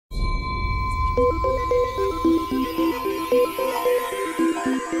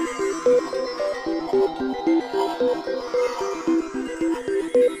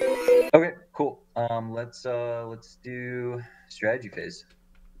Okay, cool. Let's do strategy phase.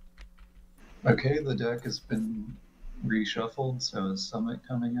 Okay, the deck has been reshuffled, so is Summit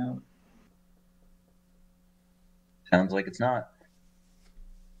coming out? Sounds like it's not.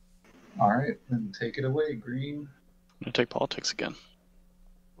 Alright, then take it away, Green. I'm gonna take politics again.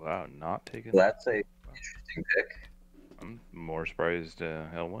 Wow, not taking. Well, that's a interesting pick. I'm more surprised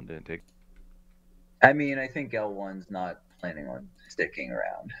L1 didn't take. I mean, I think L1's not planning on sticking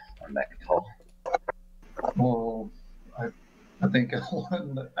around on Mechatol. Well, I think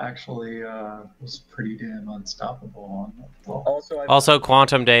L1 actually was pretty damn unstoppable on that floor. Also,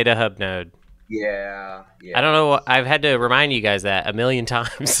 quantum data hub node. Yeah. I don't know. I've had to remind you guys that a million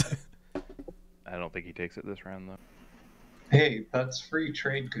times. I don't think he takes it this round though. Hey, that's free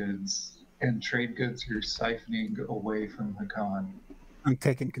trade goods, and trade goods you're siphoning away from Hakan. I'm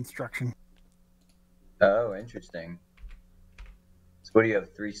taking construction. Oh, interesting. So what do you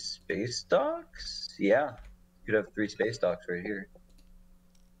have, 3 space docks? Yeah, you could have 3 space docks right here.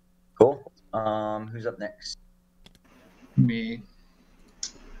 Cool. Who's up next? Me.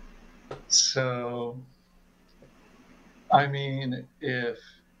 So, I mean, if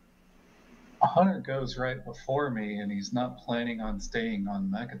Hunter goes right before me and he's not planning on staying on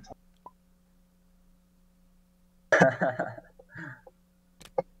Mechatol.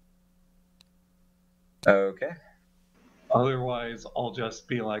 Okay. Otherwise, I'll just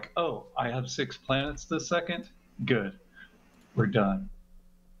be like, oh, I have 6 planets this second? Good. We're done.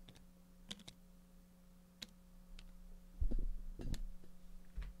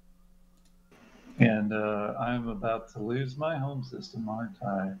 And I'm about to lose my home system, aren't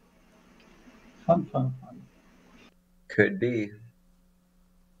I? Fun, fun, fun. Could be.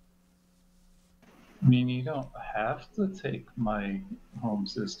 I mean, you don't have to take my home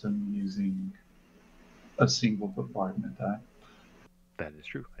system using a single bombardment die. That is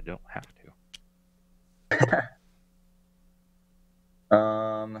true. I don't have to.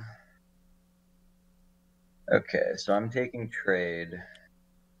 Okay, so I'm taking trade,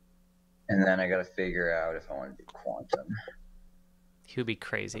 and then I gotta figure out if I want to do quantum. He would be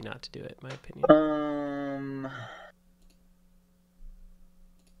crazy not to do it, in my opinion.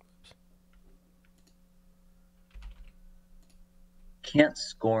 Can't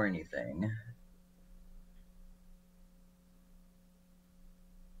score anything.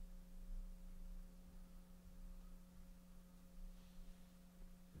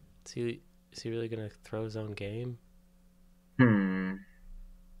 Is he really gonna throw his own game?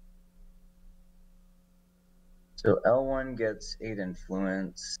 So L1 gets 8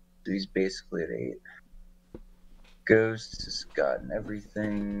 influence. So he's basically at 8. Ghost has gotten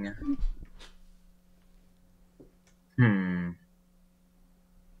everything.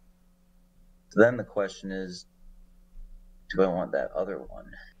 So then the question is, do I want that other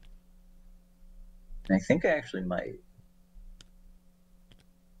one? And I think I actually might.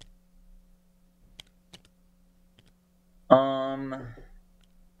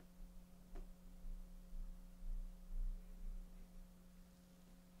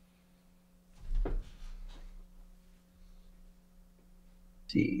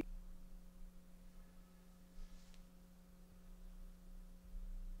 See.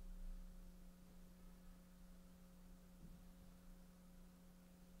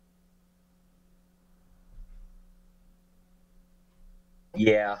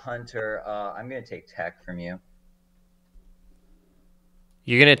 Yeah, Hunter, I'm going to take tech from you.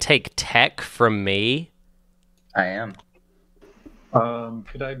 You're going to take tech from me? I am.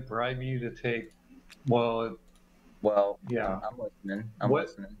 Could I bribe you to take, well, yeah. I'm listening. I'm what,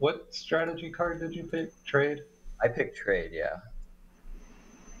 listening. What strategy card did you pick? Trade? I picked trade, yeah.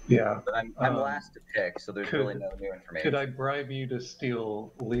 Yeah. But I'm last to pick, so there's really no new information. Could I bribe you to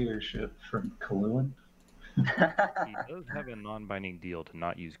steal leadership from Caluin? He does have a non-binding deal to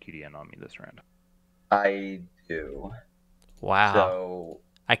not use QDN on me this round. I do. Wow. So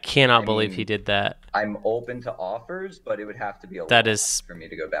I cannot believe he did that. I'm open to offers, but it would have to be a that lot is for me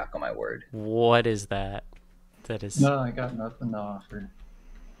to go back on my word. What is that? That is. No, I got nothing to offer.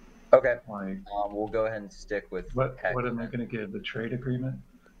 Okay. Like, we'll go ahead and stick with. What am I going to give? The trade agreement?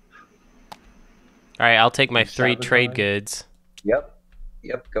 All right, I'll take my 3 trade goods. Yep.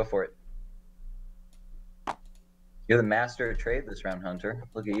 Go for it. You're the master of trade this round, Hunter.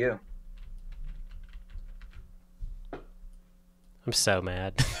 Look at you. I'm so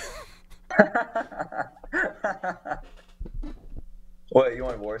mad. What, you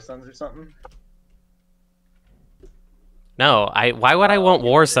want War Sons or something? No, why would I want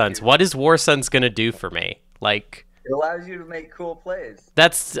War Suns? What is War Suns gonna do for me? Like, it allows you to make cool plays.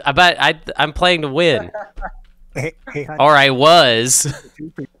 that's I'm playing to win. Hey, Hunt. Or I was.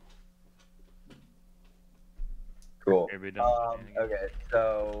 Cool. Everybody done with the Okay,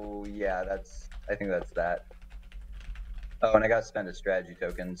 so yeah, I think that's that. Oh, and I gotta spend a strategy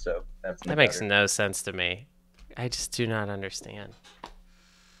token, so that's That makes no sense to me. I just do not understand.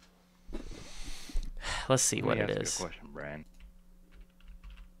 Let's see what it Let me ask is. you a question, Brian.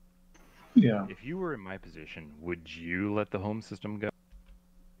 Yeah. If you were in my position, would you let the home system go?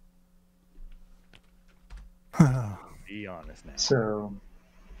 Be honest now. So.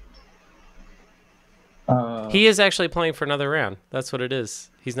 He is actually playing for another round. That's what it is.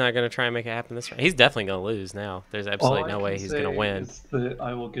 He's not going to try and make it happen this round. He's definitely going to lose now. There's absolutely no way he's going to win. Is that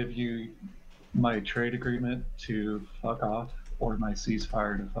I will give you my trade agreement to fuck off or my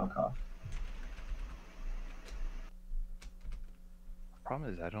ceasefire to fuck off. The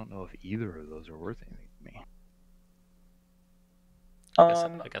problem is I don't know if either of those are worth anything to me.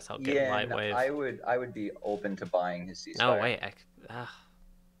 I guess I'll get yeah, light wave. I would be open to buying his ceasefire. No, wait.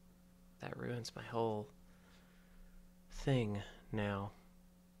 That ruins my whole thing now.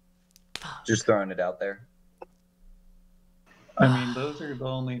 Fuck. Just throwing it out there. I mean, those are the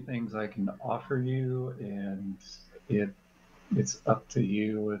only things I can offer you, and it's up to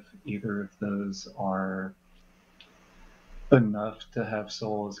you if either of those are enough to have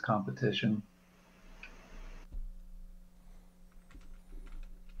Soul as competition.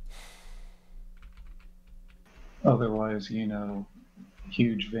 Otherwise,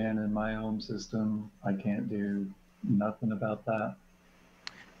 huge van in my home system, I can't do nothing about that.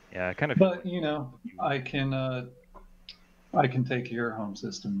 Yeah, I kind of. But I can take your home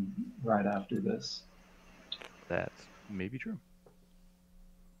system right after this, That's maybe true.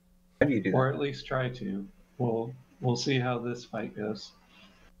 How do you do or that? at least try to. We'll see how this fight goes.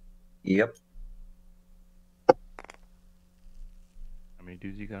 Yep. How many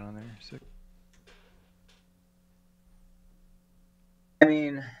dudes you got on there? 6? I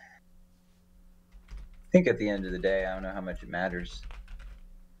mean, I think at the end of the day, I don't know how much it matters.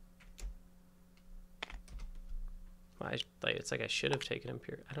 It's like I should have taken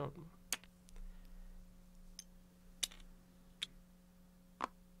Imperial. I don't.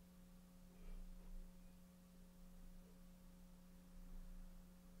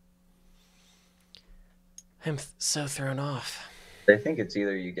 I'm so thrown off. I think it's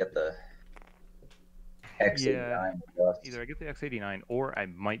either you get the X89 plus. Either I get the X89 or I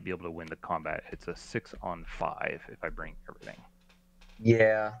might be able to win the combat. It's a 6-on-5 if I bring everything.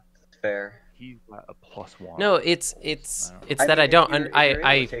 Yeah, that's fair. He's got a +1. No, it's that I mean, don't. if you're able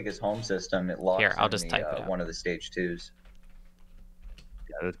I to take his home system. It locks Here, I'll in just type it out. one of the stage 2s.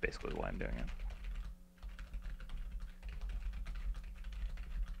 Yeah, that's basically why I'm doing it.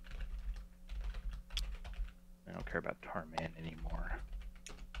 I don't care about Tarman anymore.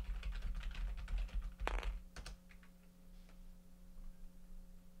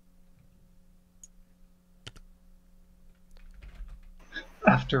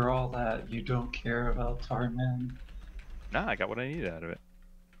 After all that, you don't care about Tarman? Nah, I got what I needed out of it.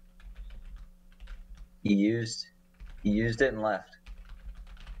 He used it and left.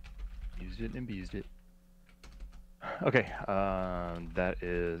 Used it and abused it. Okay, that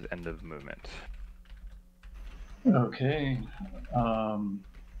is end of movement. Okay.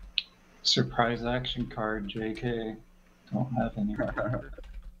 Surprise action card, JK. Don't have any.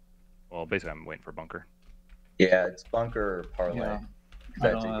 Well, basically, I'm waiting for bunker. Yeah, it's bunker or parlay. Yeah, 'Cause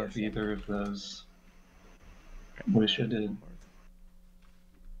I that's don't a have gift. either of those. Okay. Wish I did.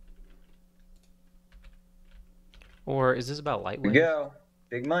 Or is this about light Here wave? we go.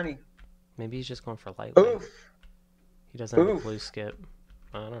 Big money. Maybe he's just going for light wave. Oof. He doesn't have a Oof. blue skip.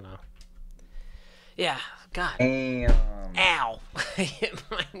 I don't know. Yeah, God. Damn. Ow! I hit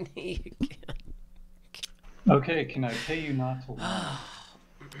my knee again. Okay, can I pay you not to win?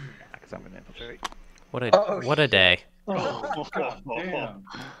 Because I'm gonna infiltrate. What a day. Oh, god damn.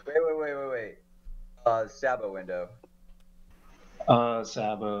 Wait. Sabo window.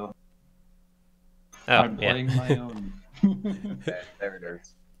 Sabo. Oh, I'm yeah. playing my own. Okay, there it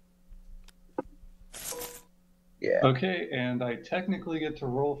is. Yeah. Okay, and I technically get to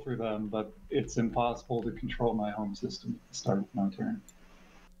roll for them, but it's impossible to control my home system at the start of my turn.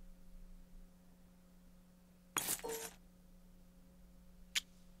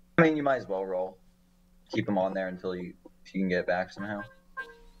 I mean, you might as well roll. Keep them on there until you can get it back somehow.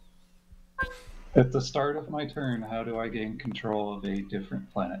 At the start of my turn, how do I gain control of a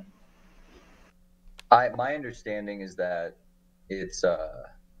different planet? My understanding is that it's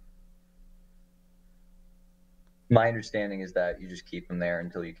My understanding is that you just keep them there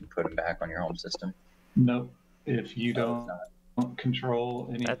until you can put them back on your home system. Nope. If you No, it's don't control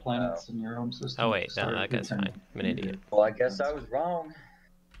any That- planets in your home system. Oh wait, no, start that guy's returning. fine. I'm an idiot. Well, I guess I was wrong.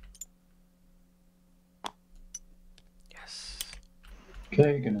 Yes.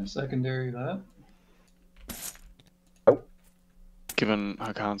 Okay, gonna secondary that. Given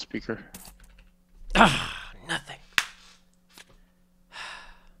Hakan speaker. Ah, nothing.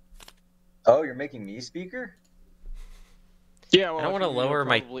 Oh, you're making me speaker? Yeah, well, I don't I wanna figure you'll lower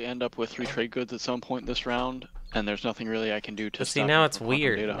my- probably end up with 3 trade goods at some point this round, and there's nothing really I can do to But see, stop now you it's from quantum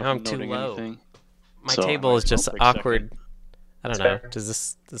weird. data Now I'm from too noting low. anything. My So, table I is just don't take second. awkward. I don't It's know. fair.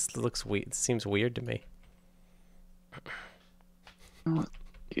 Does this looks weird? It seems weird to me.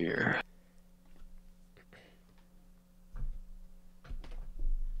 Here.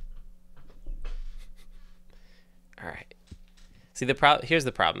 All right. See, here's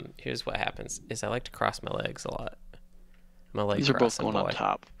the problem. Here's what happens: is I like to cross my legs a lot. I'm a leg These are both crossing going boy. on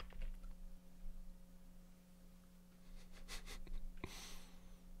top.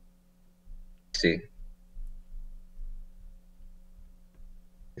 See.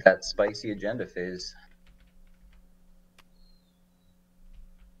 That spicy agenda phase.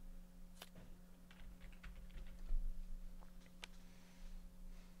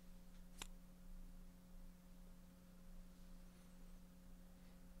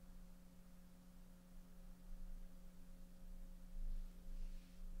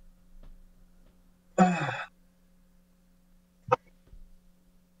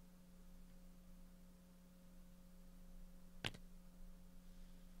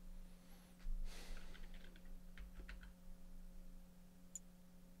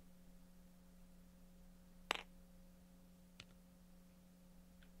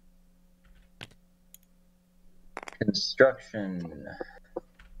 Construction.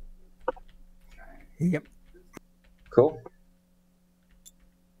 Yep. Cool.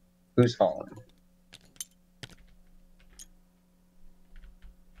 Who's falling?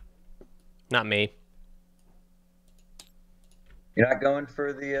 Not me. You're not going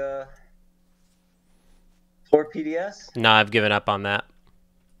for the floor PDS? No, I've given up on that.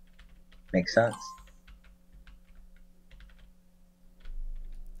 Makes sense.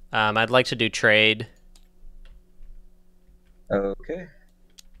 I'd like to do trade. Okay.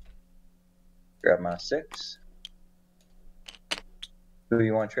 Grab my 6. Who do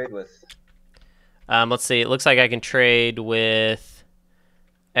you want to trade with? Let's see. It looks like I can trade with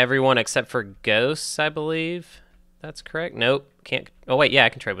everyone except for Ghosts, I believe. That's correct. Nope. Can't. Oh, wait. Yeah, I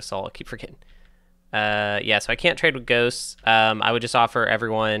can trade with Sol. I keep forgetting. Yeah, so I can't trade with Ghosts. I would just offer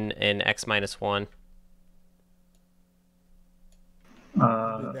everyone an X-1.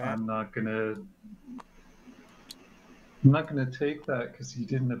 I'm not gonna take that because you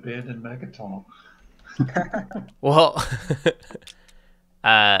didn't abandon Megatol. Well,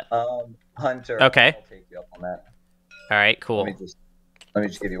 Hunter. Okay. I'll take you up on that. all right, cool. Let me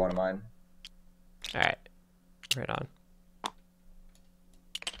just give you one of mine. All right, right on.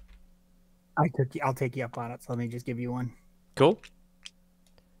 I'll take you up on it. So let me just give you one. Cool.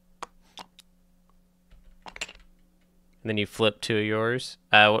 And then you flip 2 of yours.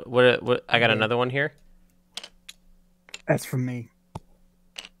 What I got Okay. another one here. That's from me.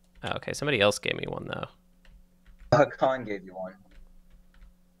 Oh, okay, somebody else gave me one though. Khan gave you one.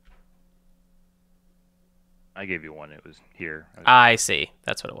 I gave you one. It was here. I see.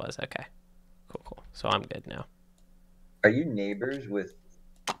 That's what it was. Okay. Cool. So I'm good now. Are you neighbors with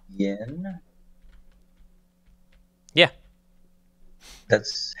Yin? Yeah.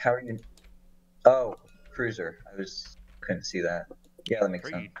 That's how are you? Oh, cruiser. Couldn't see that. Yeah, that makes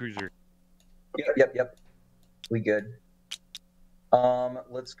sense. Trade cruiser. Yep. We good.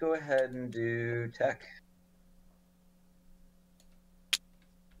 Let's go ahead and do tech.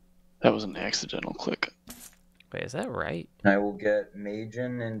 That was an accidental click. Wait, is that right? I will get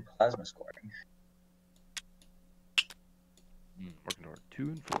Majin and plasma scoring. Working toward 2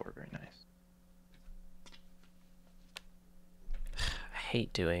 and 4. Very nice. I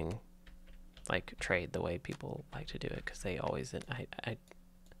hate doing like trade the way people like to do it because they always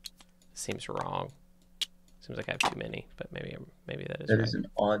seems wrong. Seems like I have too many, but maybe that is That right. is an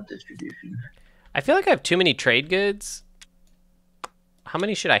odd distribution. I feel like I have too many trade goods. How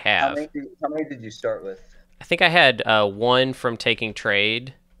many should I have? How many did you start with? I think I had 1 from taking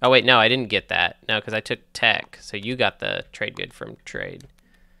trade. Oh wait, no, I didn't get that. No, because I took tech. So you got the trade good from trade.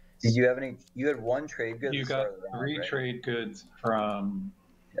 Did you have any? You had 1 trade good. You at the got start of the round, 3 right? trade goods from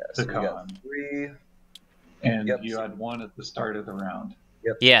Yeah, so the we got con, 3. and Yep. you had 1 at the start of the round.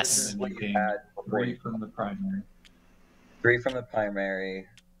 Yep. Yes. This is And what you you gained had before 3 you. from the primary. 3 from the primary.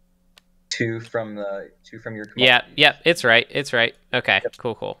 two from your command. Yeah, yep, it's right. It's right. Okay, Yep.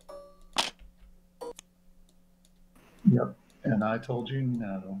 cool. Yep. And I told you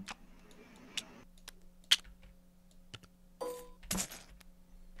no.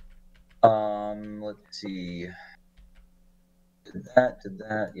 Let's see. Did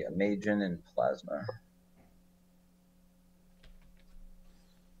that. Yeah, Magian and Plasma.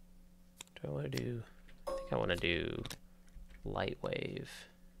 Do I want to do? I think I want to do Light Wave.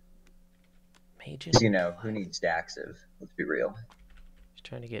 Magic. You know, who needs Daxiv? Let's be real. Just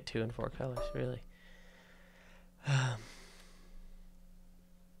trying to get 2 and 4 colors, really. I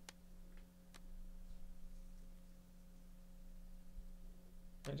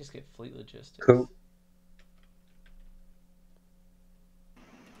just get Fleet Logistics. Cool.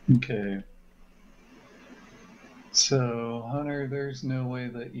 Okay. So, Hunter, there's no way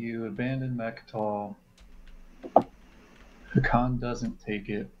that you abandon Mechatol. Hakan doesn't take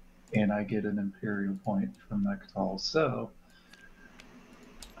it, and I get an Imperial point from Mechatol. So,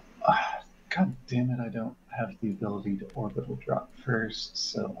 God damn it, I don't have the ability to orbital drop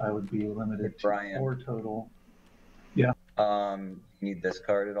first, so I would be limited to Brian. 4 total. You need this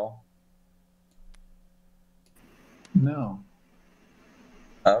card at all? No.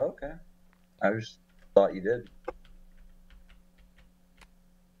 Oh, okay. I just thought you did.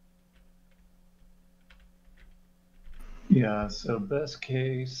 Yeah, so best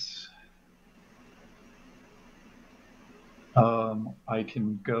case, I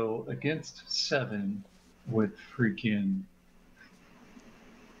can go against 7 with freaking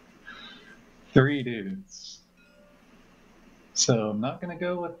 3 dudes. So I'm not going to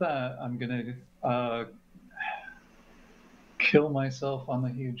go with that. I'm going to kill myself on the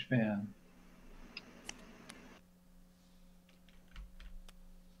huge fan.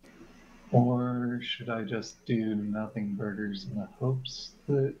 Or should I just do nothing burgers in the hopes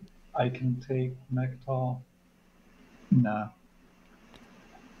that I can take Mechatol? Nah.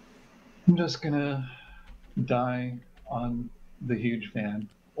 I'm just gonna die on the huge fan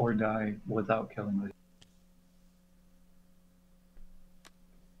or die without killing the.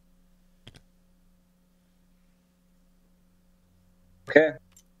 Okay.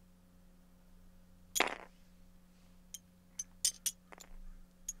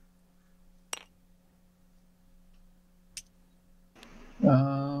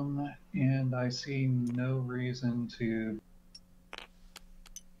 And I see no reason to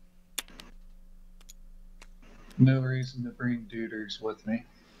bring duders with me.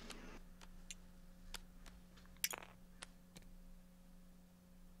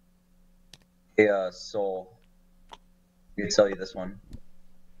 Hey, Soul. I can sell you this one.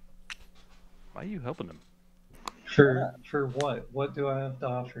 Why are you helping him? For what? What do I have to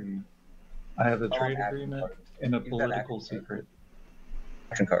offer you? I have a trade action agreement cards. and a You've got political action secret.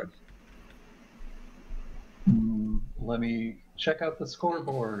 Action cards. Let me check out the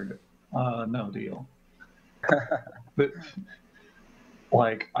scoreboard. No deal. But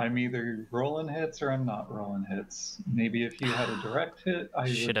like, I'm either rolling hits or I'm not rolling hits. Maybe if you had a direct hit, I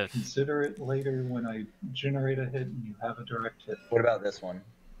would consider it later when I generate a hit and you have a direct hit. What about this one?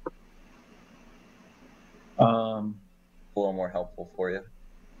 A little more helpful for you.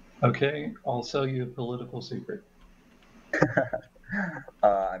 Okay, I'll sell you a political secret.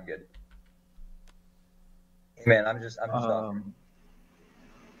 I'm good. Man, I'm just offering.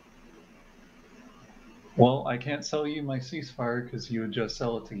 Well, I can't sell you my ceasefire because you would just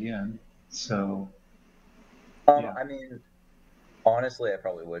sell it to Yen. So. Yeah. I mean, honestly, I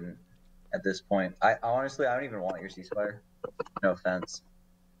probably wouldn't at this point. I don't even want your ceasefire. No offense.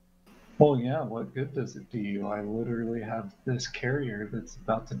 Well, yeah, what good does it do you? I literally have this carrier that's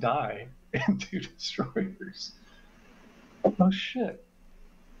about to die and 2 destroyers. Oh, shit.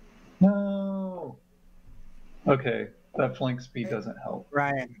 No. Okay, that flank speed doesn't help.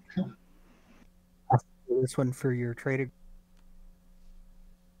 Ryan, I'll do this one for your trade.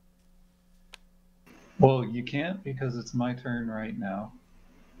 Well, you can't because it's my turn right now.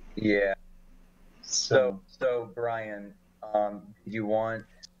 Yeah. So Brian, do you want?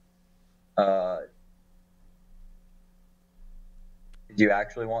 Do you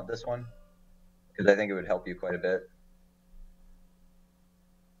actually want this one? Because I think it would help you quite a bit.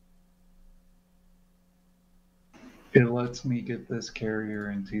 It lets me get this carrier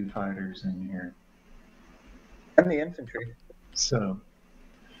and 2 fighters in here. And the infantry. So,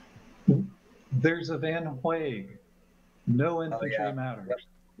 there's a Van Hueg. No infantry matters.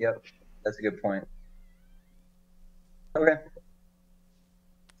 Yep, that's a good point. Okay.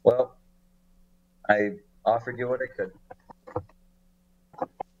 Well, I offered you what I could.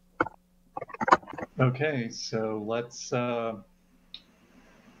 Okay, so let's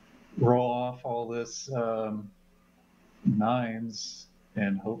roll off all this nines,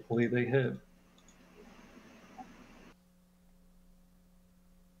 and hopefully they hit.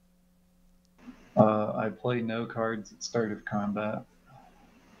 I play no cards at start of combat.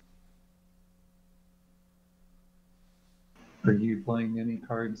 Are you playing any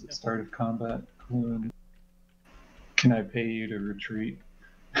cards at start of combat, Caluin? Can I pay you to retreat?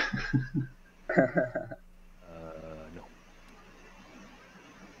 No.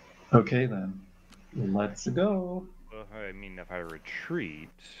 Okay then, let's go. Well, I mean, if I retreat,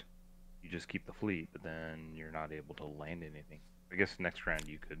 you just keep the fleet, but then you're not able to land anything. I guess next round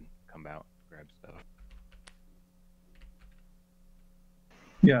you could come out, grab stuff.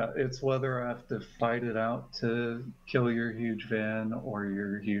 Yeah, it's whether I have to fight it out to kill your huge van, or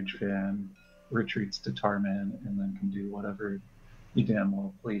your huge van retreats to Tarman and then can do whatever you damn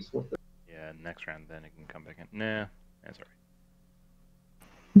well please with it. Yeah, next round then it can come back in. Nah, that's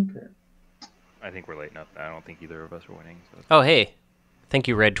alright. Okay. I think we're late enough. I don't think either of us are winning. So Oh, hey. Thank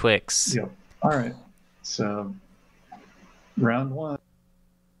you, Red Twix. Yep. All right. So, round one.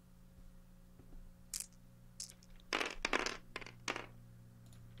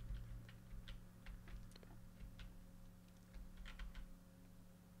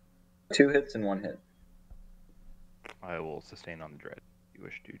 Two hits and one hit. I will sustain on the dread. If you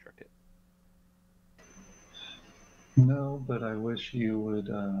wish to direct it. No, but I wish you would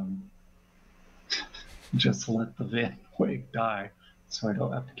just let the Van Wake die so I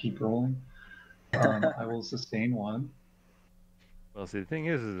don't have to keep rolling. I will sustain one. Well, see, the thing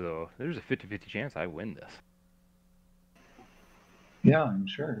is though, there's a 50-50 chance I win this. Yeah, I'm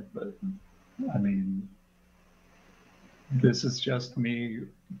sure, but I mean, this is just me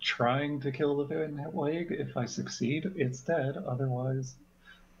trying to kill the Van Wake. If I succeed, it's dead. Otherwise,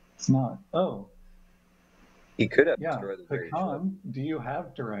 it's not. Oh, He could have yeah. destroyed the very Pecan, do you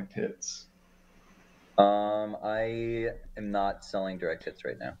have direct hits? I am not selling direct hits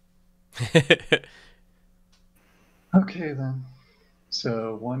right now. Okay, then.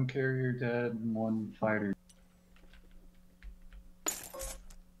 So, one carrier dead and one fighter.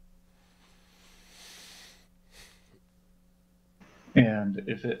 And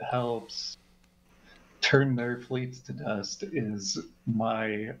if it helps, turn their fleets to dust is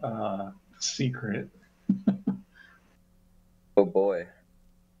my secret. Oh boy.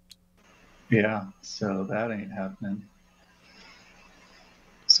 Yeah, so that ain't happening.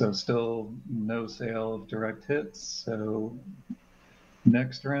 So still no sale of direct hits. So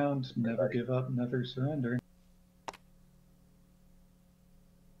next round, never give up, never surrender.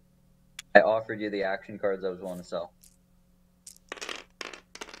 I offered you the action cards I was willing to sell.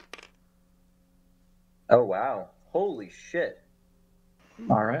 Oh wow. Holy shit.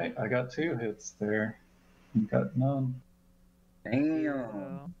 All right, I got 2 hits there. You got none.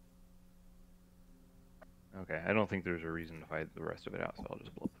 Damn. Okay, I don't think there's a reason to fight the rest of it out, so I'll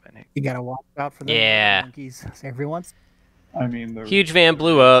just blow up the Van. You gotta watch out for them Yeah. monkeys every once. I mean, the Huge van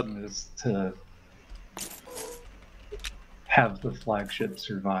blew up. reason is to have the flagship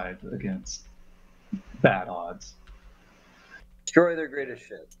survive against bad odds. Destroy their greatest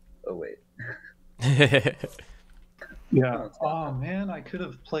ship. Oh wait. Yeah. it's Oh man, I could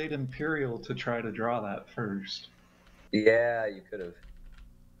have played Imperial to try to draw that first. Yeah, you could have.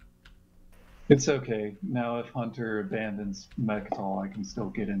 It's okay. Now if Hunter abandons Mechatol, I can still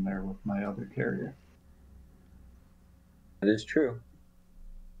get in there with my other carrier. That is true.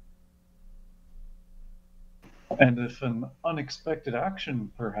 And if an unexpected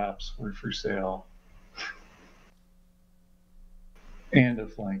action perhaps were for sale. And a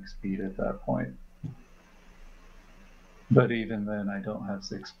flank speed at that point. But even then, I don't have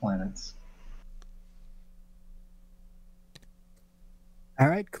 6 planets. All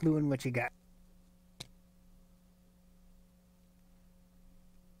right, Caluin, what you got?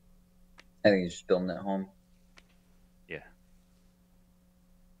 I think he's just building at home. Yeah.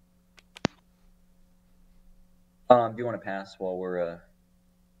 Do you want to pass while we're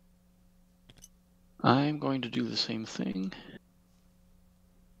I'm going to do the same thing.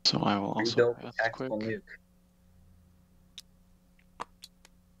 So I will also rebuild the pass tactical quick. nuke?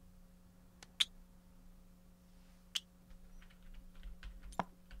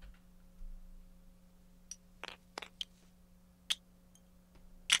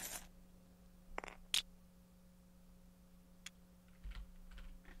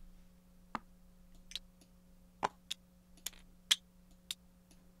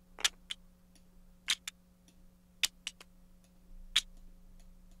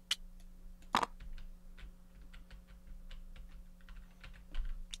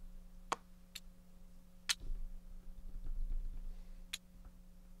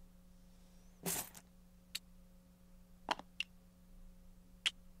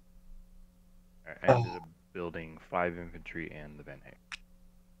 I ended up building 5 infantry and the Van Eyck.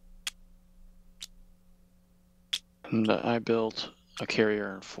 And I built a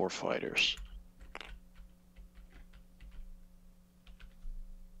carrier and 4 fighters.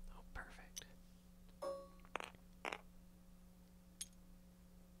 Oh, perfect.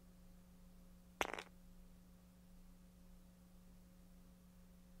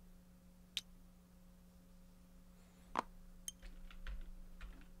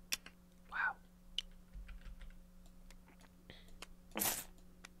 Wow.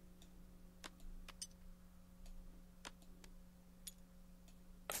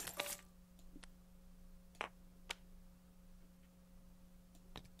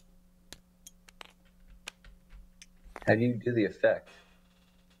 How do you do the effect?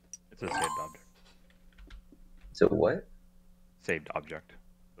 It's a saved object. So what? Saved object.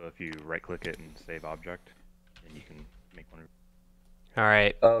 So if you right-click it and save object, then you can make one. All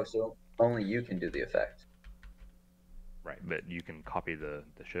right. Oh, so only you can do the effect. Right, but you can copy the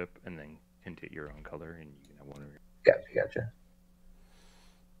ship and then tint it your own color, and you can have one of your. Gotcha.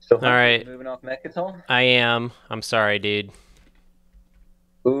 So All right. moving off Mechatol? I am. I'm sorry, dude.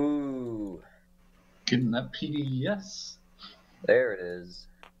 Ooh, Getting that PDS. there it is.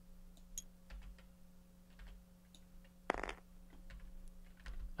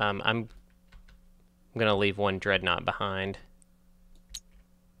 I'm gonna leave one dreadnought behind,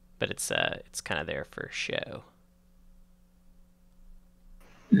 but it's kind of there for show.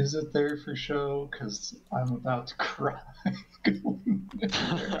 Is it there for show? Because I'm about to cry going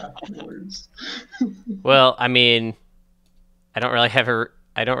there afterwards. Well, I mean, I don't really have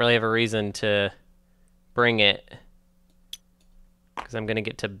a reason to bring it because I'm gonna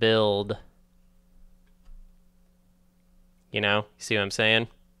get to build. You know, see what I'm saying?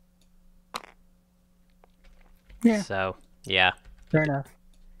 Yeah. So, yeah. Fair enough.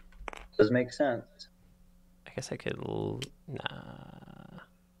 Does make sense. I guess I could. Nah.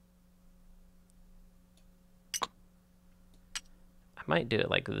 I might do it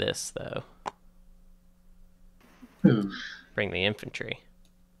like this though. Oof. Bring the infantry.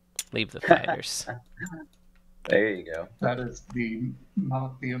 Leave the fighters. There you go. That is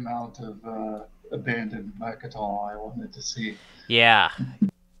not the amount of abandoned Mechatol I wanted to see. Yeah.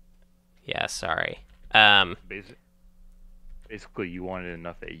 Yeah, sorry. Basically, you wanted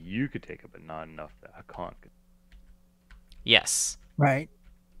enough that you could take it, but not enough that Hakan could. Yes. Right.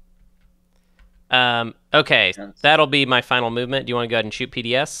 Okay, that'll be my final movement. Do you want to go ahead and shoot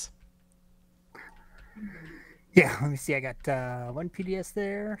PDS? Yeah, let me see. I got one PDS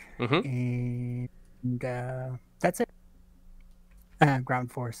there, Mm-hmm. and that's it.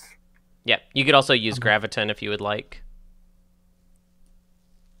 Ground force. Yeah, you could also use Graviton if you would like.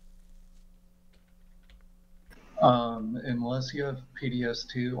 Unless you have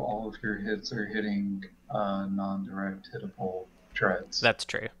PDS2, all of your hits are hitting non-direct hittable dreads. That's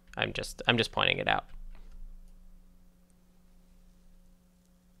true. I'm just pointing it out.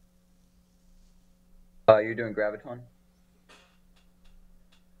 You're doing Graviton?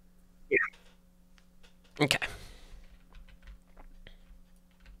 Yeah. Okay.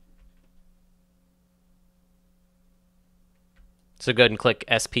 So go ahead and click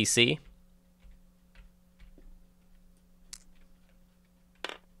SPC.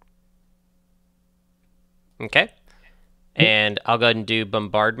 Okay. And I'll go ahead and do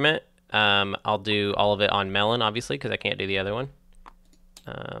bombardment. I'll do all of it on Melon, obviously, because I can't do the other one.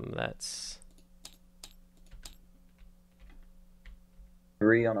 That's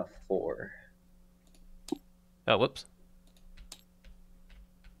 3 on a 4. Oh, whoops.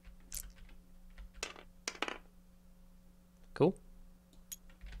 Cool.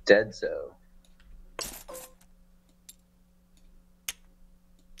 Dead so.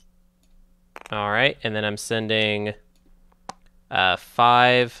 All right, and then I'm sending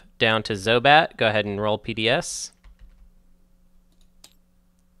 5 down to Zobat. Go ahead and roll PDS.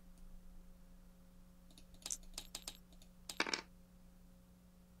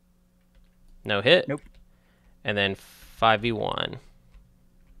 No hit. Nope. And then 5v1.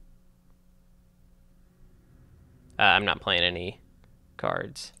 I'm not playing any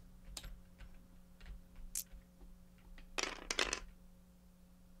cards.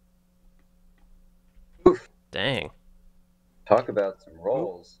 Oof. Dang. Talk about some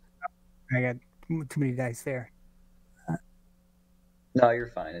rolls. I got too many dice there. No, you're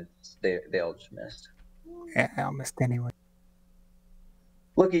fine. It's they all just missed. Yeah, I missed anyway.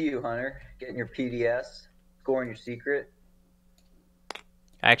 Look at you, Hunter, getting your PDS, scoring your secret.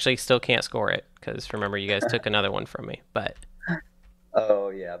 I actually still can't score it because remember you guys took another one from me. But Oh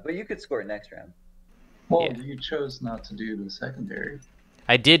yeah, but you could score it next round. Well, Yeah. you chose not to do the secondary.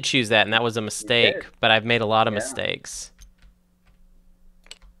 I did choose that, and that was a mistake, but I've made a lot of mistakes.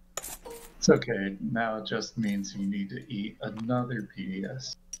 It's okay. Now it just means you need to eat another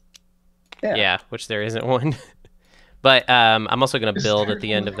PDS. Yeah. Which there isn't one. But I'm also going to build at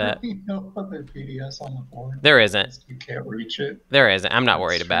the end of that. No other PDS on the board. There isn't. You can't reach it. There isn't. I'm not That's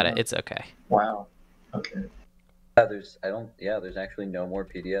worried about it. true. It's okay. Wow. Okay. There's actually no more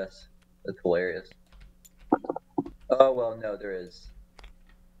PDS. That's hilarious. Oh, well, no, there is.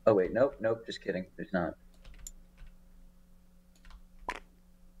 Oh, wait, nope, just kidding. There's not.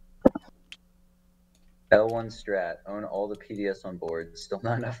 L1 strat, own all the PDS on board. Still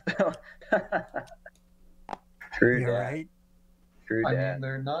not enough. True You're dat. right. True I dat. mean,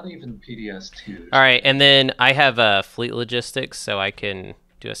 they're not even PDS2s. All right, and then I have fleet logistics, so I can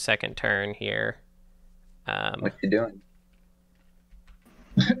do a second turn here. What you doing?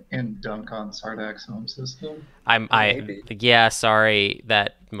 And dunk on Sardak's home system. Maybe. Yeah, sorry,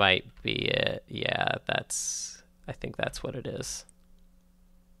 that might be it. Yeah, I think that's what it is.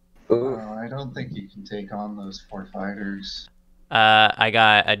 Ooh. I don't think you can take on those 4 fighters. I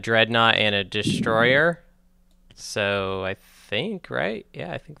got a dreadnought and a destroyer, so I think, right?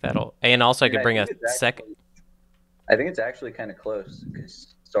 Yeah, I think that'll. And also, I could bring a second. I think it's actually kind of close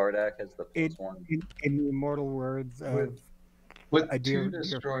because Sardak has the plus one. In the immortal words of With I do- 2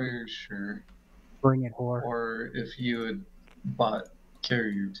 destroyers, sure. "Bring it, whore." Or if you had bought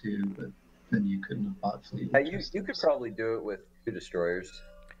Carrier 2, but then you couldn't have bought Fleet. You could probably do it with 2 destroyers.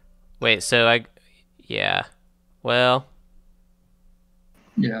 Wait, so yeah, well,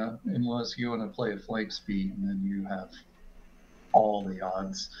 Yeah, unless you want to play a flank speed, and then you have all the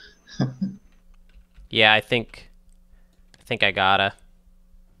odds. yeah, I think I gotta.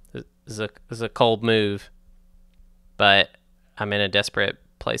 This is a cold move, but I'm in a desperate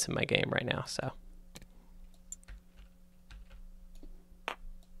place in my game right now, so.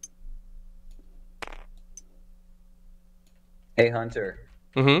 Hey Hunter.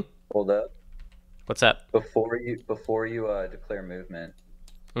 Mm-hmm. Hold up. What's up? Before you declare movement,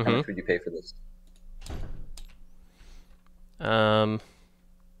 how much would you pay for this? I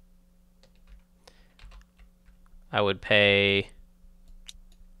would pay.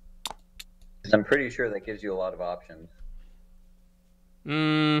 'Cause I'm pretty sure that gives you a lot of options.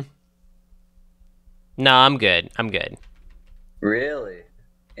 No, I'm good. I'm good. Really?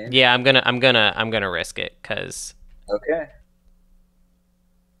 Yeah, I'm gonna risk it, cause. Okay.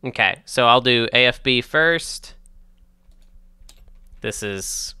 Okay, so I'll do AFB first. This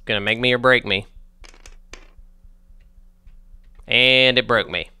is gonna make me or break me. And it broke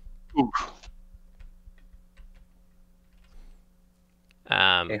me.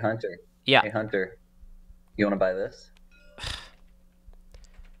 Hey Hunter. Yeah. Hey Hunter. You want to buy this?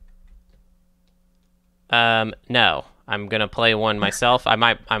 No. I'm gonna play one myself. I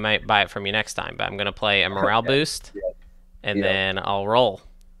might buy it from you next time, but I'm gonna play a morale boost, and then I'll roll.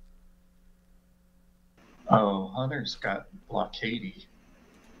 Oh, Hunter's got blockadey.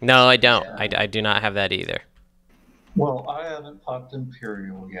 No, I don't. Yeah. I do not have that either. Well, I haven't popped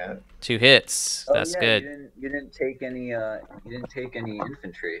Imperial yet. 2 hits. Oh, That's yeah, good. You didn't take any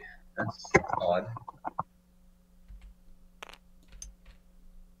infantry. That's odd.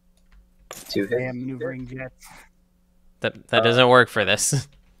 2 hits. Damn maneuvering jets. That doesn't work for this.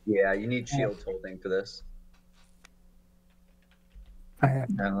 Yeah, you need shields holding for this. I have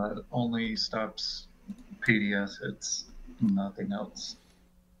And that only stops PDS hits, nothing else.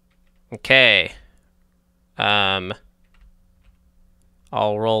 Okay. I'll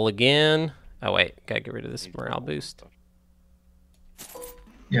roll again. Oh wait, gotta get rid of this morale boost.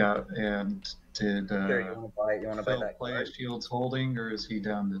 Yeah, and did Sure, you want to buy Phil that play card? shields holding, or is he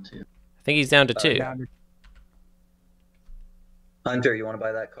down to 2? I think he's down to 2. down to Hunter, you want to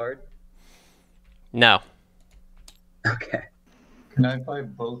buy that card? No. Okay. Can I buy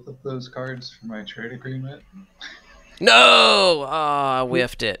both of those cards for my trade agreement? No! Oh, I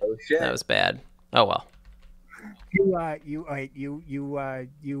whiffed it. Oh shit. That was bad. Oh well. you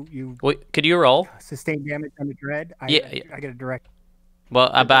Wait, could you roll? sustain damage on the dread. I get a direct. Well,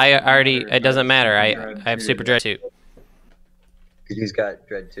 but I doesn't already. matter. It doesn't matter. I Super Dread have too. Super Dread 2. Because he's got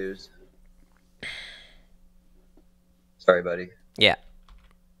Dread 2s. Sorry, buddy. Yeah.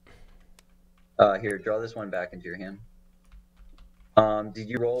 Here, draw this one back into your hand. Did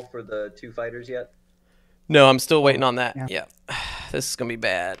you roll for the 2 fighters yet? No, I'm still waiting on that. Yeah. Yeah. This is gonna be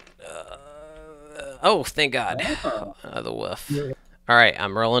bad. Oh, thank God. Oh. The woof. Yeah. All right,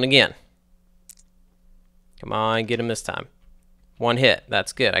 I'm rolling again. Come on, get him this time. 1 hit.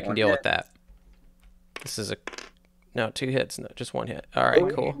 That's good. I can 1 deal hit. with that. This is no 2 hits. No, just 1 hit. All right,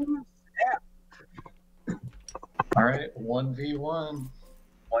 cool. All right, 1v1.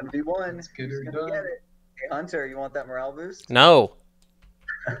 1v1. Let's get Who's her gonna done. get it? Hey, Hunter, you want that morale boost? No.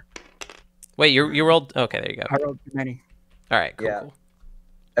 Wait, you rolled. Okay, there you go. I rolled too many. All right, cool, Yeah. cool.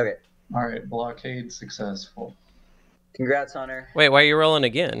 Okay. All right, blockade successful. Congrats, Hunter. Wait, why are you rolling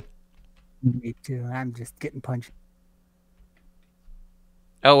again? Me too. I'm just getting punched.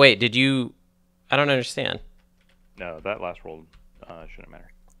 Oh wait, did you? I don't understand. No, that last roll shouldn't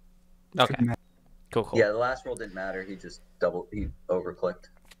matter. Okay, cool, cool. Yeah, the last roll didn't matter. He just he overclicked.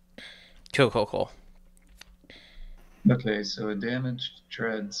 Cool. Okay, so a damaged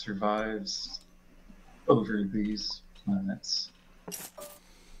tread survives over these planets.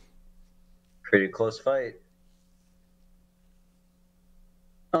 Pretty close fight.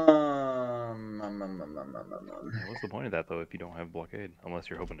 Yeah, what's the point of that though if you don't have blockade? Unless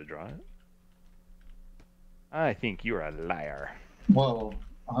you're hoping to draw it? I think you're a liar. Well,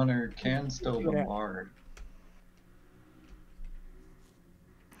 Hunter can still bombard.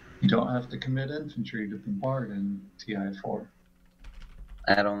 You don't have to commit infantry to bombard in TI4.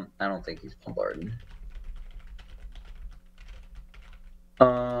 I don't think he's bombarding.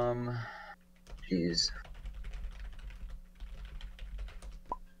 Jeez.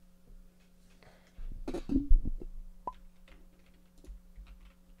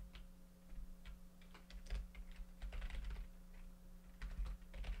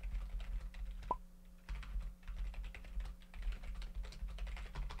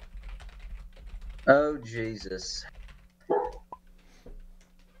 Oh, Jesus.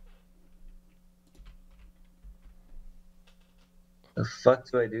 The fuck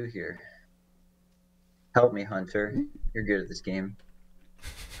do I do here? Help me, Hunter. You're good at this game.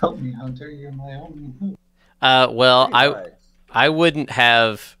 Help me, Hunter. You're my only hope. Well, Pretty much. I wouldn't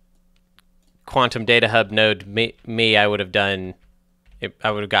have quantum data hub node me. I would have gotten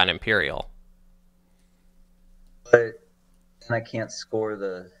Imperial. But then I can't score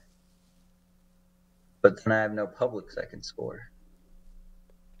the... But then I have no publics I can score.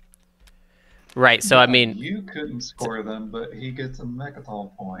 Right. So I mean, you couldn't score them, but he gets a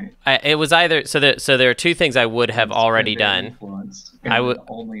Mechatol point. it was either so there are two things I would have already done. Influence, I would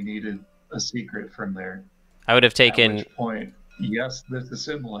only needed a secret from there. I would have At taken. which point, yes, this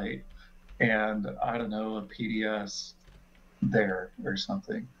assimilate, and I don't know, a PDS there or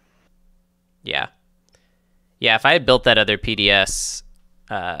something. Yeah. If I had built that other PDS,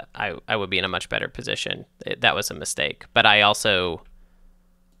 I would be in a much better position. That was a mistake, but I also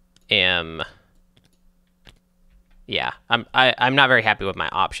am. Yeah, I'm not very happy with my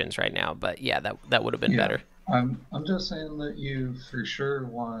options right now, but yeah, that would have been better. I'm just saying that you for sure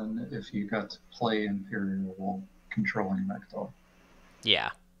won if you got to play Imperial controlling Mechatol.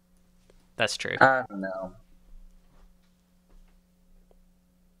 Yeah, that's true. I don't know.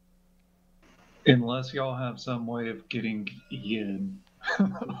 Unless y'all have some way of getting Yin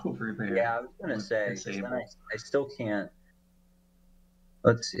over there. Yeah, I was gonna say, 'cause then I still can't.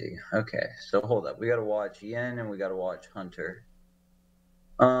 Let's see. Okay, so hold up. We gotta watch Yen and we gotta watch Hunter.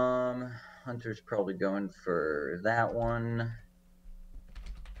 Hunter's probably going for that one.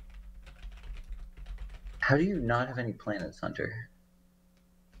 How do you not have any planets, Hunter?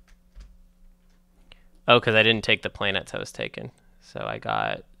 Oh, because I didn't take the planets I was taking. So I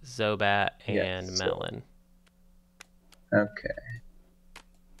got Zobat and Melon. Okay.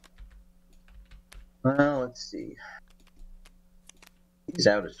 Well, let's see. He's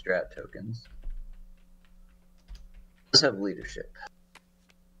out of strat tokens. Let's have leadership.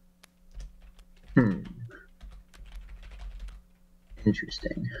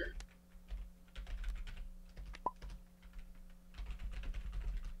 Interesting.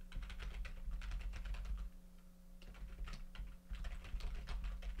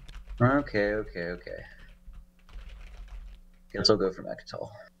 Okay. Guess I'll go for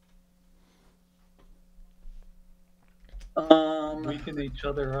Mechatol. Weaken each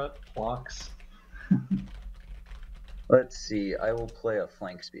other up, blocks. Let's see. I will play a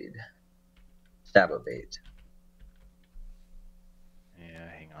flank speed. Stab a bait. Yeah,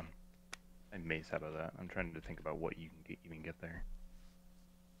 hang on. I may out of that. I'm trying to think about what you can even get there.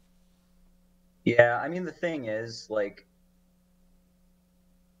 Yeah, I mean the thing is, like,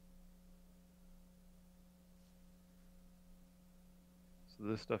 so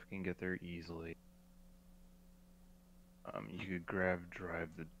this stuff can get there easily. You could drive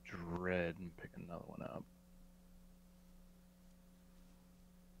the Dread and pick another one up.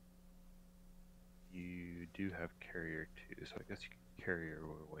 You do have carrier too, so I guess you can carry your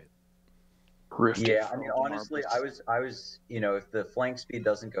way. Yeah, I mean honestly, I was, you know, if the flank speed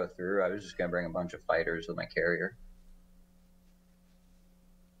doesn't go through, I was just gonna bring a bunch of fighters with my carrier.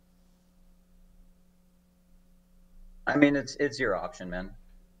 I mean, it's your option, man.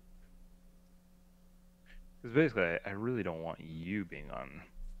 Because basically, I really don't want you being on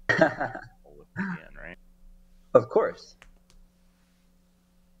with me again, right? Of course.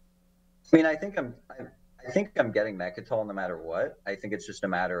 I mean, I think I'm getting Mechatol no matter what. I think it's just a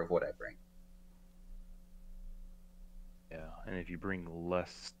matter of what I bring. Yeah, and if you bring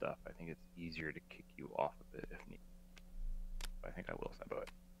less stuff, I think it's easier to kick you off of it if needed. I think I will sabo it.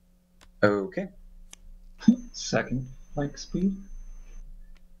 Okay. Second flank speed?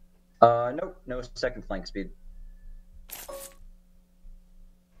 Nope, no second flank speed.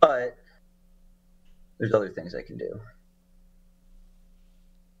 But there's other things I can do.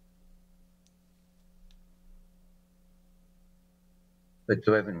 But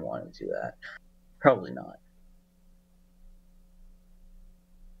do I even want to do that? Probably not.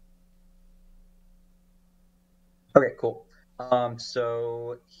 Okay, cool.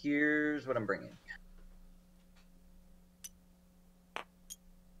 So here's what I'm bringing.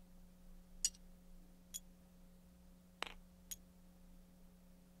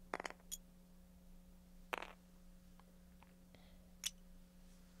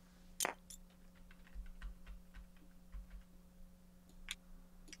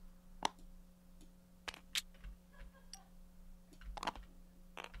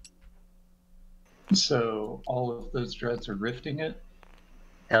 So all of those dreads are rifting it?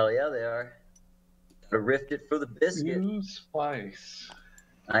 Hell yeah, they are. Gotta rift it for the biscuit. You spice.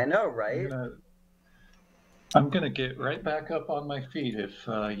 I know, right? I'm gonna get right back up on my feet if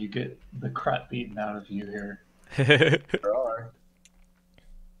you get the crap beaten out of you here. Sure are.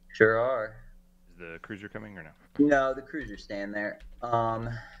 Sure are. Is the cruiser coming or no? No, the cruiser's staying there.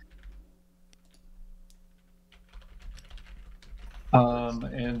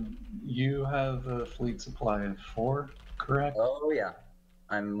 And you have a fleet supply of 4, correct? Oh yeah,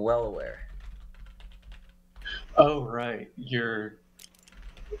 I'm well aware. Oh right, you're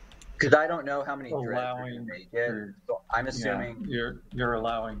Because I don't know how many dreads are allowing gonna make it. for, So I'm assuming. yeah, you're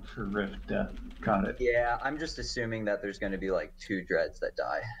allowing for rift death. Got it. Yeah, I'm just assuming that there's going to be like 2 dreads that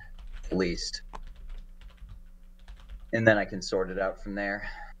die, at least, and then I can sort it out from there.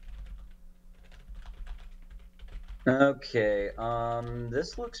 Okay,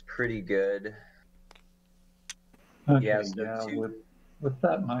 this looks pretty good. Okay, Yeah, yeah, so with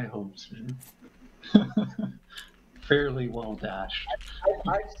that, my hopes are fairly well dashed.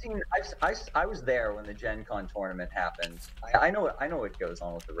 I was there when the Gen Con tournament happened. I know what goes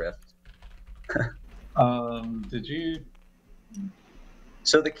on with the Rift. Did you?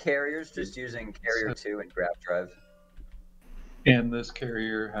 So the carrier's just using carrier 2 and grab drive. And this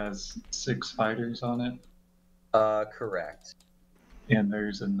carrier has 6 fighters on it. Correct. And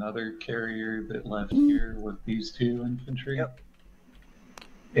there's another carrier that left here with these 2 infantry. Yep.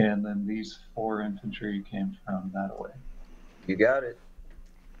 And then these 4 infantry came from that way. You got it.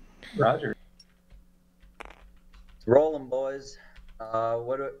 Roger. Roll 'em, boys.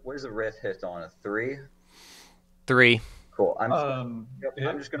 What is a Rift hit on? A 3? 3. Cool. I'm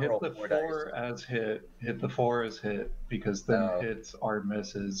just gonna roll 4 dice. Hit the 4 as hit, because then hits are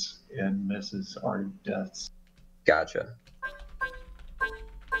misses and misses are deaths. Gotcha.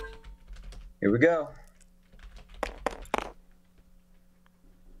 Here we go.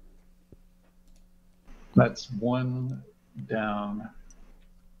 That's 1 down.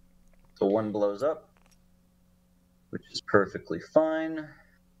 So 1 blows up, which is perfectly fine.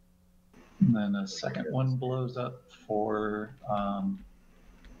 And then a second one blows up for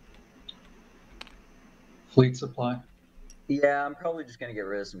fleet supply. Yeah, I'm probably just gonna get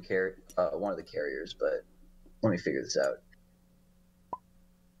rid of some one of the carriers, but let me figure this out.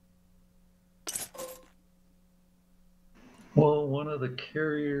 Well, one of the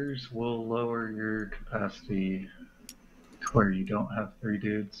carriers will lower your capacity to where you don't have 3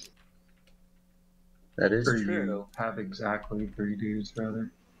 dudes. That is or true. You have exactly 3 dudes,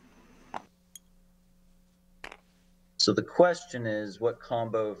 rather. So the question is, what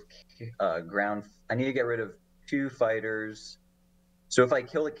combo of ground? I need to get rid of 2 fighters. So if I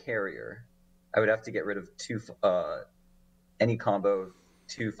kill a carrier, I would have to get rid of any combo of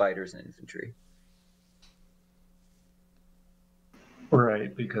 2 fighters and infantry.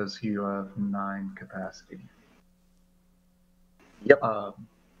 Right, because you have 9 capacity. Yep.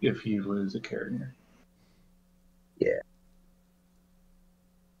 If you lose a carrier. Yeah.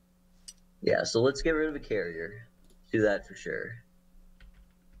 Yeah, so let's get rid of a carrier. Do that for sure.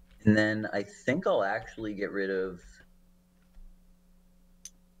 And then I think I'll actually get rid of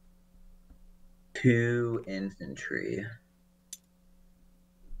 2 infantry.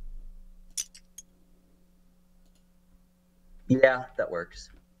 Yeah, that works.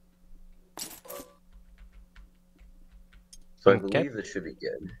 So I believe this should be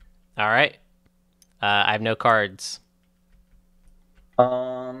good. All right. I have no cards.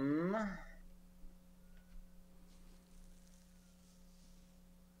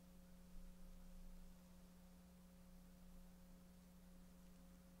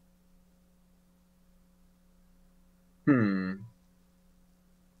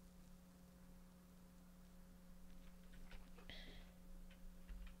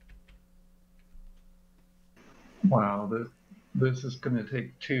 Wow, this is going to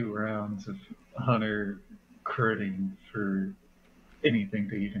take 2 rounds of Hunter critting for anything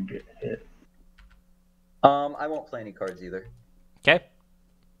to even get hit. I won't play any cards either. Okay.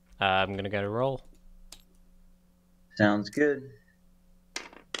 I'm gonna go to roll. Sounds good.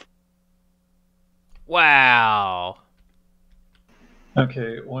 Wow.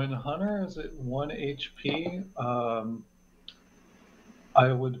 Okay, when Hunter is at 1 HP,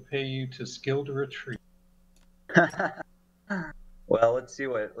 I would pay you to skilled retreat. Well, let's see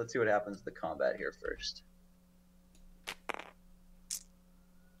what happens to the combat here first.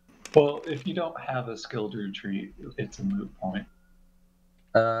 Well, if you don't have a skilled retreat, it's a moot point.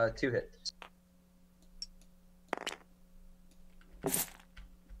 2 hits.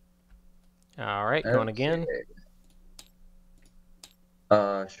 All right, going again.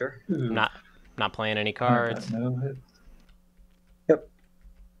 Sure. Ooh, Not playing any I got cards. no hits. Yep.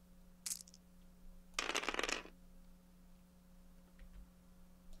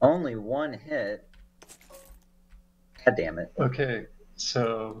 Only 1 hit. God damn it. Okay,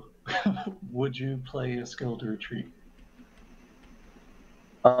 so would you play a skilled retreat?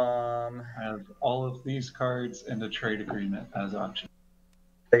 I have all of these cards and a trade agreement as options.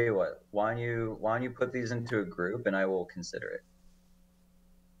 Tell you what, why don't you put these into a group and I will consider it.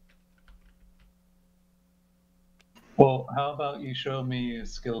 Well, how about you show me a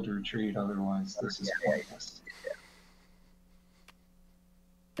skilled retreat? Otherwise, this is pointless.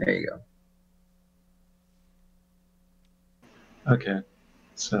 There you go. Okay,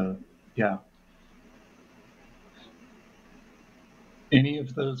 so yeah. Any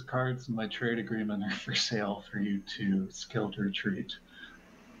of those cards in my trade agreement are for sale for you to skilled retreat.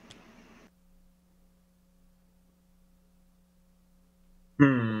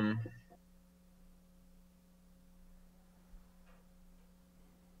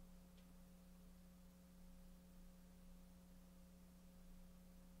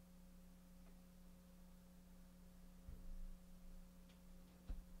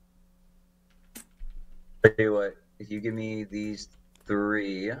 Tell you what, if you give me these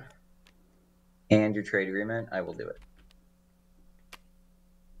 3 and your trade agreement, I will do it.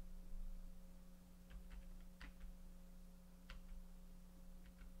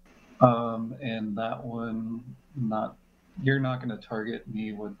 And that one, you're not going to target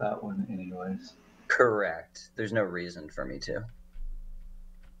me with that one anyways. Correct. There's no reason for me to.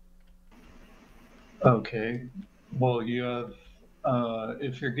 Okay. Well, you have,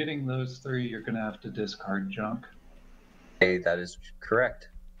 if you're getting those 3, you're going to have to discard junk. Hey, that is correct.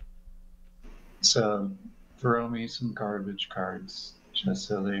 So throw me some garbage cards just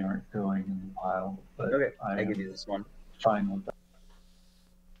so they aren't going in the pile. But Okay, I give you this one. Fine with that.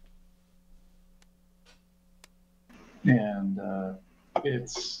 And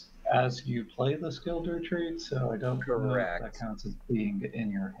it's as you play the skilled retreat, so I don't know if that counts as being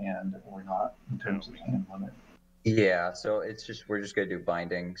in your hand or not in terms of hand limit. Yeah, so it's just we're just gonna do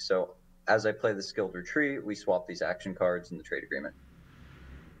binding. So as I play the skilled retreat, we swap these action cards in the trade agreement.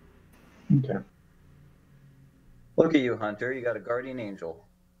 Okay. Look at you, Hunter. You got a guardian angel.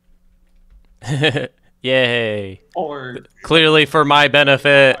 Yay. Or clearly for my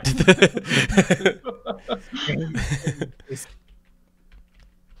benefit.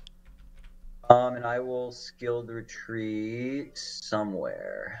 And I will skilled retreat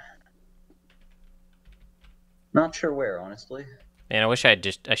somewhere. Not sure where, honestly. Man, I wish I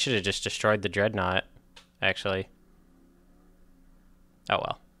should have just destroyed the dreadnought, actually. Oh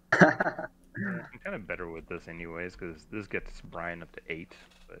well. I'm kind of better with this anyways, because this gets Brian up to 8,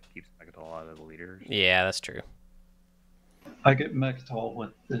 but keeps Mechatol out of the leaders. Yeah, that's true. I get Mechatol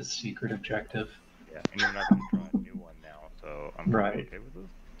with this secret objective. Yeah, and you're not going to draw a new one now, so I'm Right. okay with this.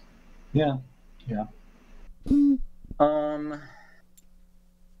 Yeah, yeah.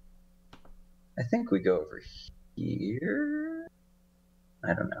 I think we go over here.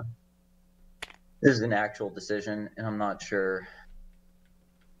 I don't know. This is an actual decision, and I'm not sure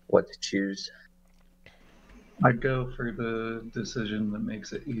what to choose. I'd go for the decision that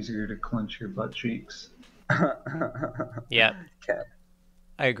makes it easier to clench your butt cheeks. Yeah. Okay.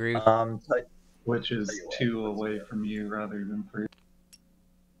 I agree. Which is 2 away from you rather than 3.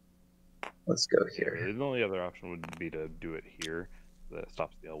 Let's go Yeah, here. the only other option would be to do it here. That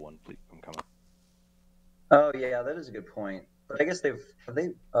stops the L1 fleet from coming. Oh yeah, that is a good point. But I guess they've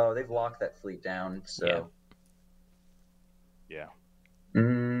locked that fleet down. So Yeah.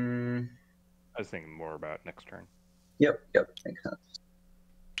 Mm, I was thinking more about next turn. yep, makes sense.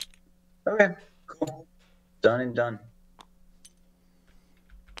 Okay, cool. Done and done.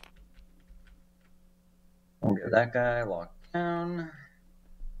 We'll get that guy locked down.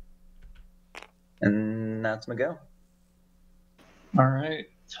 And that's my go. All right,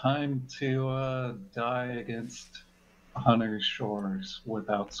 time to die against Hunter's Shores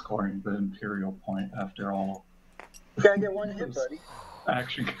without scoring the Imperial point after all. You gotta get one hit, those buddy.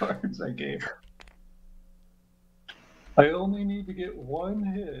 action cards I gave. I only need to get one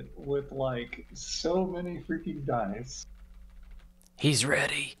hit with like so many freaking dice. He's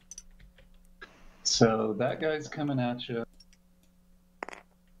ready. So that guy's coming at you.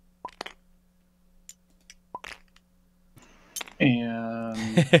 And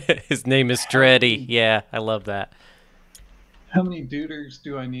His name is Dreddy. Yeah, I love that. how many duders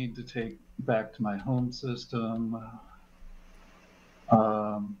do I need to take back to my home system?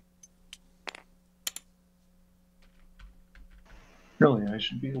 Really, I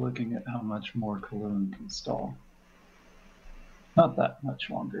should be looking at how much more Caluin can stall. Not that much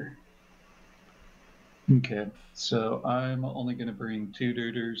longer. Okay, so I'm only going to bring 2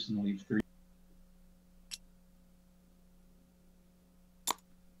 duders and leave 3.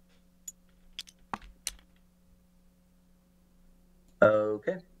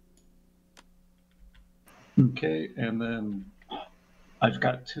 Okay. Okay, and then I've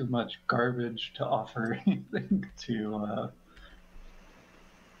got too much garbage to offer anything to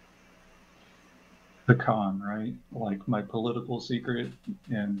the con, right? Like my political secret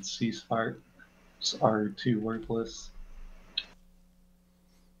and ceasefire are too worthless.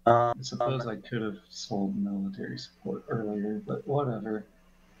 I suppose I could have sold military support earlier, but whatever.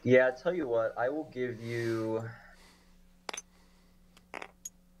 Yeah, I tell you what, I will give you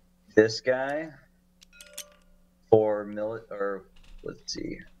this guy for let's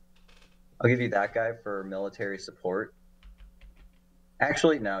see. I'll give you that guy for military support.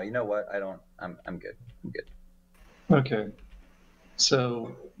 Actually, no, you know what? I'm good. I'm good. Okay.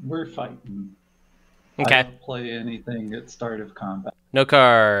 So we're fighting. Okay. I don't play anything at start of combat. No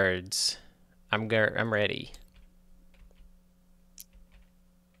cards. I'm ready.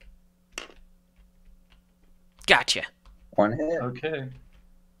 Gotcha. One hit. Okay.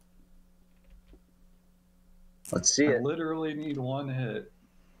 Let's see I it. literally need one hit.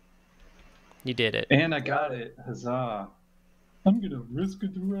 You did it. And I got it. Huzzah. I'm going to risk a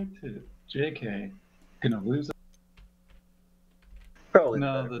direct hit. JK. Gonna lose it. Probably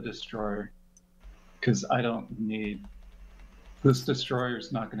No, better. the destroyer. Because I don't need... This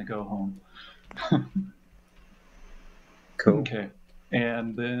destroyer's not going to go home. Cool. Okay.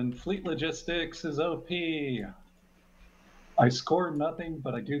 And then Fleet Logistics is OP. I score nothing,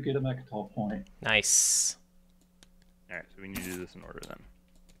 but I do get a Mechatol point. Nice. Alright, so we need to do this in order then.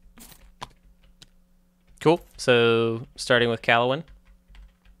 Cool. So, starting with Caluin.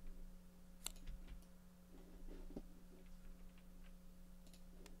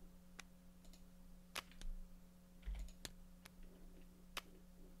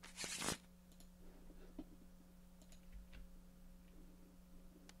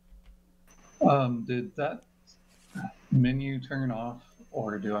 Did that menu turn off,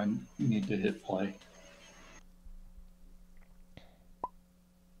 or do I need to hit play?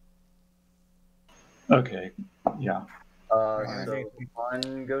 Okay, yeah. So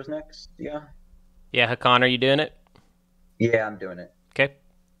one goes next. Yeah. Yeah, Hakan, are you doing it? Yeah, I'm doing it. Okay.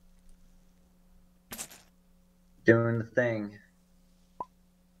 Doing the thing.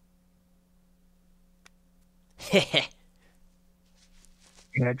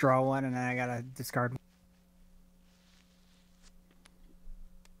 I gotta draw one and then I gotta discard one.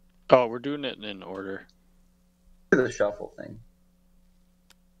 Oh, we're doing it in order. The shuffle thing.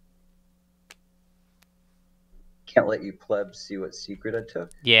 Can't let you plebs see what secret I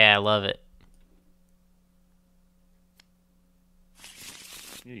took. Yeah, I love it.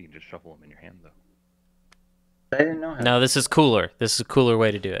 Yeah, you can just shuffle them in your hand though. I didn't know how. No, this is cooler. This is a cooler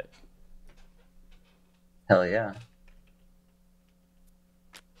way to do it. Hell yeah.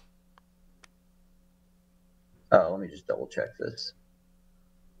 Oh, let me just double check this.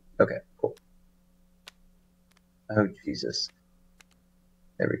 Okay, cool. Oh, Jesus.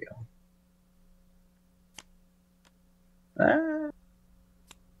 There we go. Ah.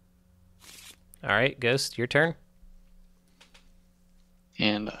 All right, Ghost, your turn.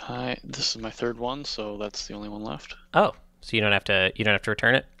 And this is my third one, so that's the only one left. Oh, so you don't have to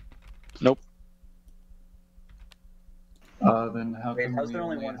return it? Nope. Then how Wait, come how's we there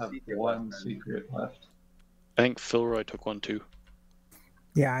only only one have secret one left then? secret left? I think PhilRoi took one too.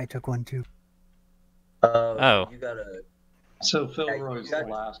 Yeah, I took one too. Oh. You gotta. So you PhilRoi's the got-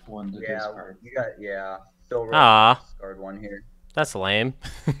 last one to Yeah, discard. you got. Yeah, PhilRoi Aw. discard one here. That's lame.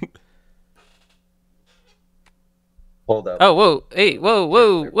 Hold up. Oh, whoa. Hey, whoa,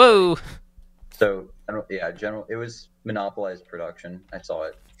 whoa, whoa. So, general. It was monopolized production. I saw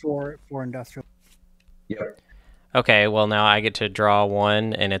it. For industrial. Yep. Okay, well, now I get to draw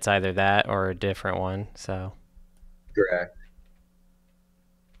one, and it's either that or a different one, so. Correct.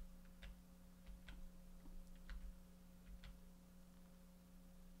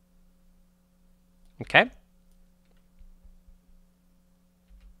 Okay.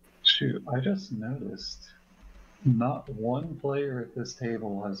 Shoot, I just noticed not one player at this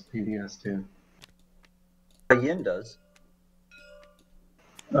table has PDS2. Yin does.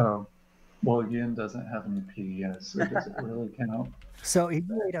 Oh, well, Yin doesn't have any PDS, so does it really count? So he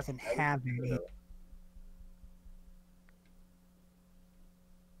really doesn't have any.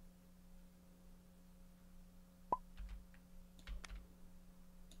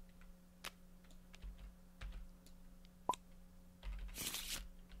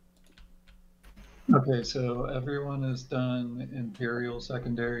 Okay, so everyone has done Imperial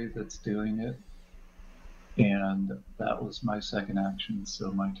Secondary that's doing it. And that was my second action,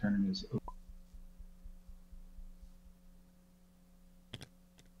 so my turn is over.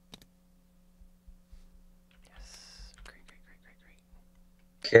 Yes. Great.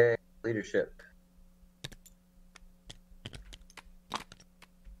 Okay, leadership.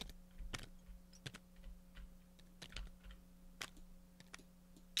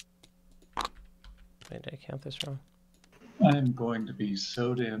 Wait, did I count this wrong? I'm going to be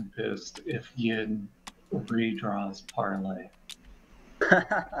so damn pissed if Yin redraws Parlay.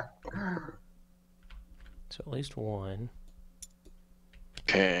 So at least one.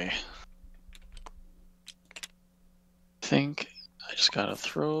 Okay. I think I just gotta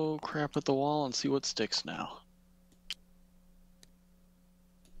throw crap at the wall and see what sticks now.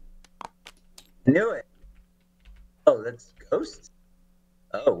 Knew it. Oh, that's ghosts.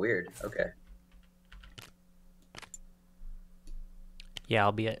 Oh, weird. Okay. Yeah,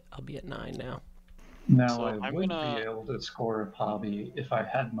 I'll be at 9 now. Now, So I I'm would gonna- be able to score a Pobby if I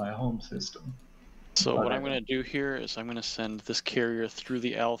had my home system. So But what I I'm going to do here is I'm going to send this carrier through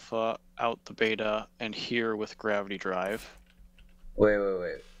the alpha, out the beta, and here with gravity drive. Wait.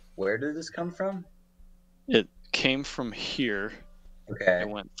 Where did this come from? It came from here. Okay. It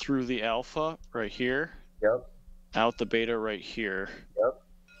went through the alpha right here, Yep. out the beta right here, Yep.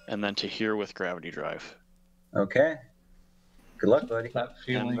 and then to here with gravity drive. Okay. Good luck, buddy. That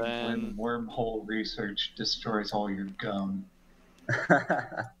feeling then- when wormhole research destroys all your gum.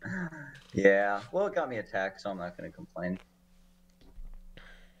 Yeah. Well, it got me attacked, so I'm not going to complain.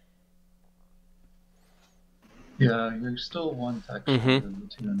 Yeah, you're still one tech shorter Mhm. than the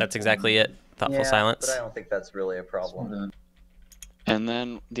two in That's the exactly corner. it. Thoughtful Yeah, silence. but I don't think that's really a problem. Sorta. And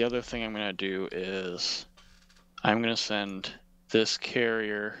then the other thing I'm going to do is I'm going to send this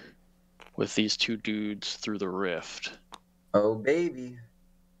carrier with these two dudes through the rift. Oh, baby.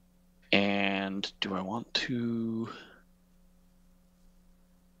 And do I want to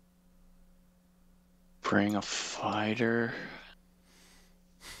bring a fighter?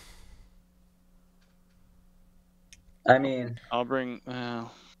 I mean, I'll bring.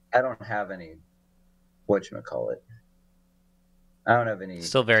 I don't have any. Whatchamacallit. I don't have any.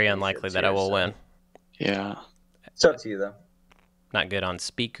 Still very spaceships unlikely that I here, will so- win. Yeah. It's up to you, though. Not good on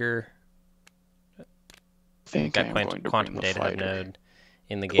speaker. I think Got I'm going to quantum bring the data fighter. node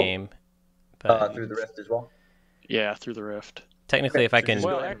in the Cool. game. But Through the rift as well. Yeah, through the rift. technically, if I So can just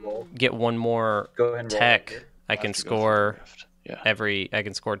go Well, ahead and roll. get one more Go ahead and roll tech, here. I I'll can have to go through the score rift. Yeah. I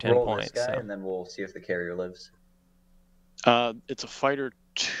can score 10 Roll points. this guy, So. and then we'll see if the carrier lives. It's a fighter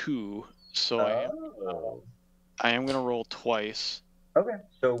 2, so Oh. I am going to roll twice. Okay.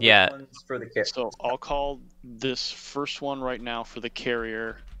 So which Yeah. one's for the carrier? So I'll call this first one right now for the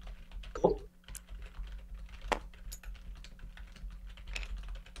carrier. Cool.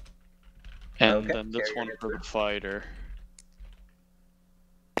 And Okay, then this carrier one gets for the through. fighter.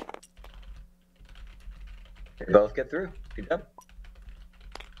 They both get through. Good job.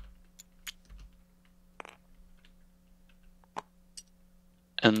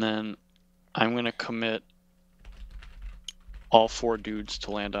 And then I'm going to commit all 4 dudes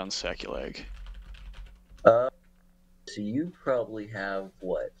to land on Saculag. So you probably have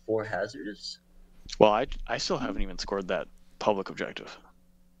what? 4 hazardous? Well, I still haven't even scored that public objective.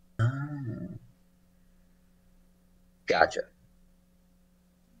 Gotcha.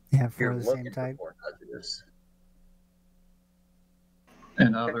 Yeah, You're for the looking same for type. 4 hazardous.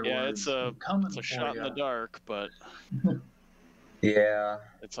 In other Yeah, words, it's a I'm coming it's a for shot in ya. the dark, but Yeah.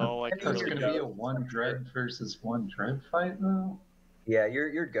 it's all like I think There's you're really going to be a ghosts, one I'm sure. dread versus one dread fight, though. Yeah,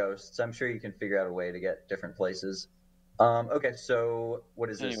 you're ghosts. I'm sure you can figure out a way to get different places. Okay, so what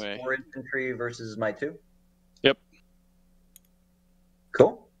is this? Anyway. 4 infantry versus my 2? Yep.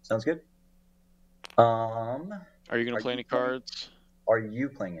 Cool. Sounds good. Are you gonna Are play you any playing- cards? Are you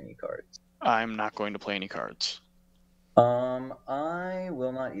playing any cards? I'm not going to play any cards. I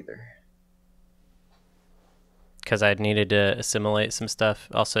will not either. Because I needed to assimilate some stuff.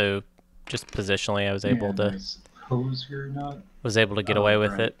 Also, just positionally, I was able And to I suppose you're not. get away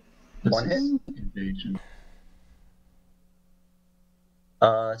with right. it. This One hit? is invasion.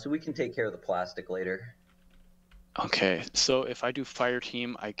 So we can take care of the plastic later. Okay, so if I do fire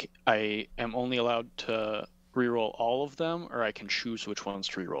team, I am only allowed to reroll all of them, or I can choose which ones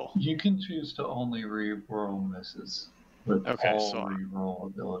to reroll. You can choose to only re-roll misses with Okay, all so- re-roll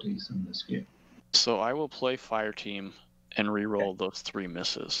abilities in this game. So I will play fire team and reroll those 3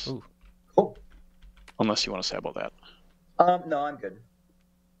 misses. Ooh. Cool. Unless you want to say about that. No, I'm good.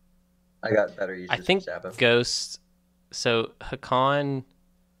 I got better uses I think for Sabo. Ghost. So Hakan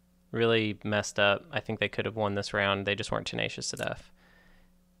really messed up. I think they could have won this round. They just weren't tenacious enough.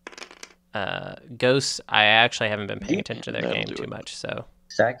 Ghosts, I actually haven't been paying attention to their That'll game do too it. much, so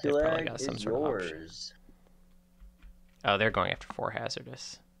probably Saculag got some is sort of option. yours. oh, they're going after 4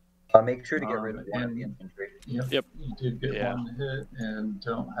 hazardous. Make sure to get rid of one of the and- infantry. Yep. You did get Yeah. one hit and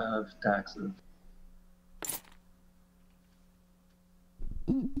don't have taxes.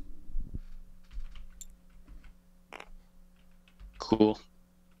 Cool.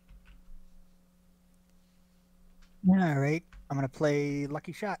 All right. I'm gonna play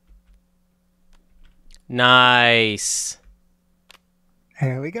Lucky Shot. Nice.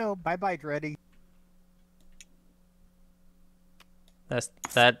 There we go. Bye bye, Dreddy.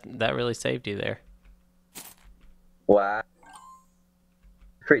 That really saved you there. Wow.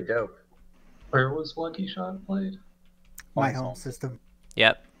 Pretty dope. Where was Lucky Shot played? My his home home system.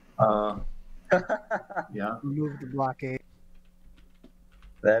 Yep. Yeah. Remove the blockade.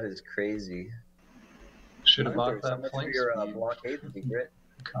 That is crazy. Should have Hunter, bought so that much for flank your speed. blockade secret.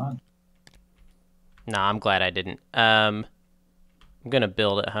 God. Nah, I'm glad I didn't. I'm gonna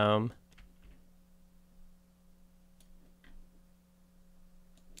build at home.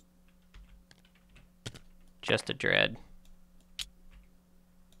 Just a dread.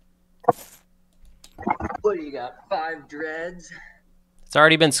 What do you got? 5 dreads? It's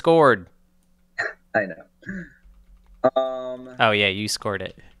already been scored. I know. Oh yeah, you scored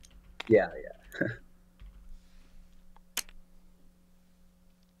it. Yeah.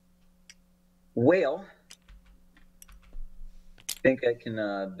 Well, I think I can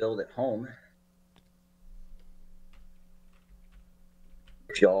build at home.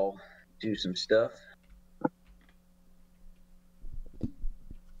 If y'all do some stuff.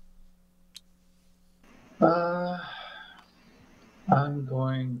 I'm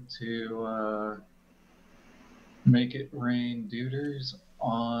going to make it rain duders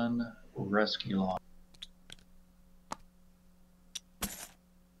on rescue law.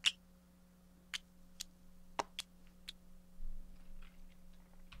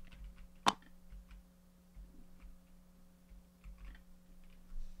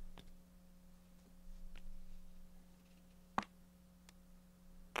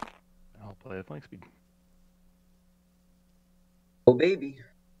 I'll play the flank speed. Oh, baby.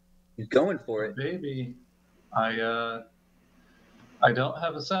 He's going for it. Baby, I don't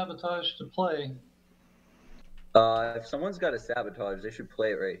have a sabotage to play. If someone's got a sabotage, they should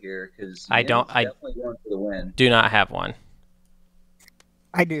play it right here because I don't- I- definitely going for the win. Do not have one.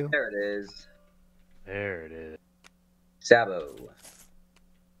 I do. There it is. There it is. Sabo.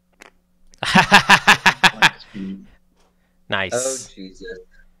 Flank speed. Nice. Oh Jesus.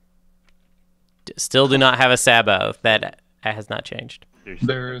 Still do not have a Sabo. That has not changed.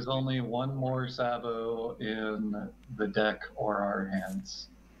 There is only one more Sabo in the deck or our hands.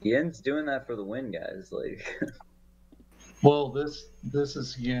 Yen's doing that for the win, guys. Like, Well, this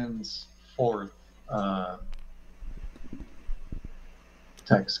is Yin's 4th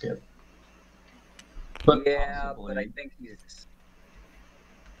tech skip. But yeah, possibly, but I think he's.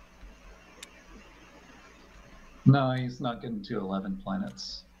 no, he's not getting to 11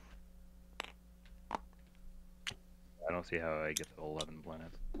 planets. I don't see how I get to 11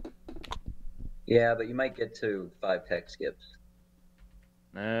 planets. Yeah, but you might get to 5 tech skips.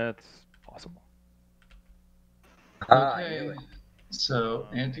 That's possible. Ah, I Okay, knew it. so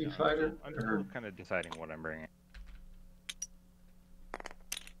Hang on, anti-fighter, I'm or still kind of deciding what I'm bringing.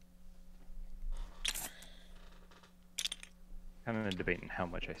 Kind kind of debating how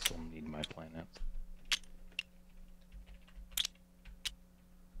much I still need my planets.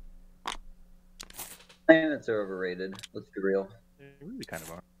 Planets are overrated. Let's be real. They really kind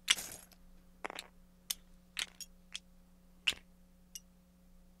of are.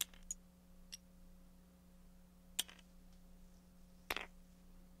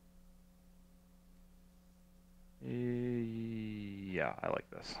 Yeah, I like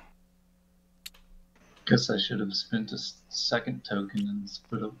this. Guess I should have spent a second token and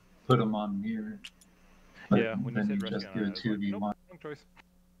put them on mirror. But Yeah, when you then said you just rescue, do a I was like, 2v1. nope, wrong choice.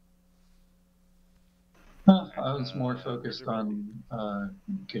 I was more focused on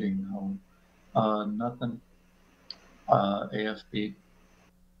getting home. Nothing. AFB.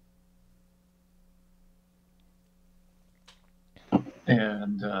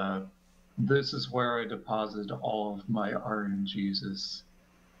 And this is where I deposited all of my RNGs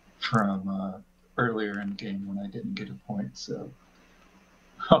from earlier in game when I didn't get a point. So,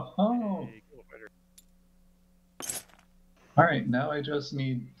 oh. Hey, cool fighter. All right, now I just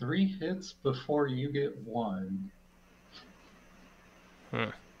need 3 hits before you get 1.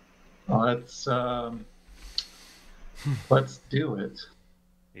 Let's do it.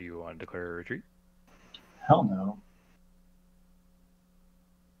 You want to declare a retreat? Hell no.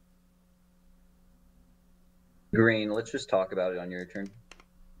 Green, let's just talk about it on your turn.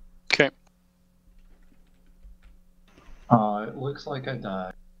 Okay. It looks like I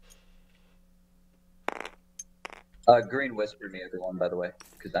died. Green whispered me everyone, by the way,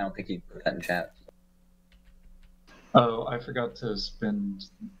 because I don't think he put that in chat. Oh, I forgot to spend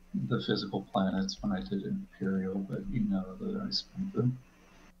the physical planets when I did Imperial, but you know that I spent them.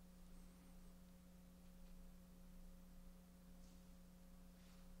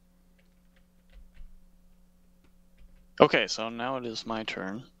 Okay, so now it is my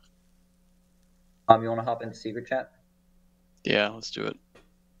turn. You want to hop into secret chat? Yeah, let's do it.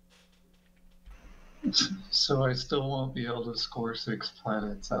 So I still won't be able to score 6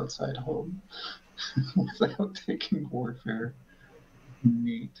 planets outside home without taking warfare.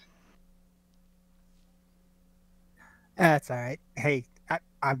 Neat. That's all right. Hey,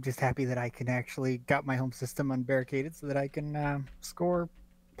 I'm just happy that I can actually got my home system unbarricaded so that I can score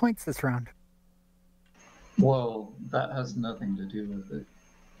points this round. Well, that has nothing to do with it.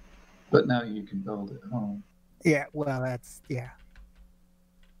 But now you can build at home. Yeah, well, yeah.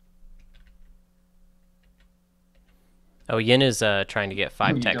 Oh, Yin is trying to get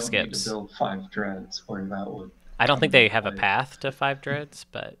 5 you tech don't skips. Need to build 5 dreads where that would. I don't think they have a path to 5 dreads,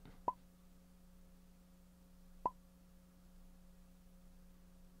 but.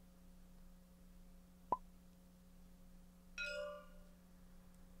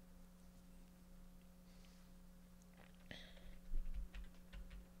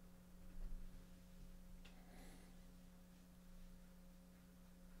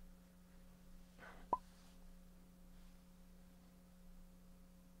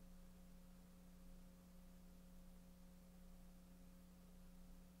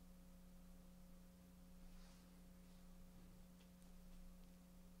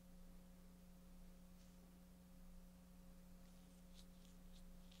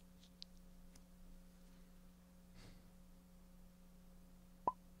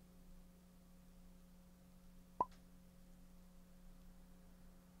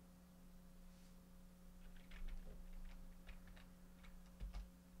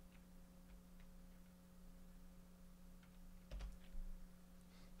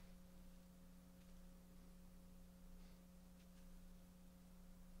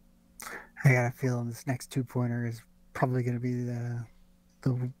 I got a feeling this next 2-pointer is probably going to be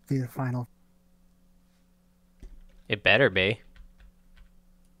the final. It better be.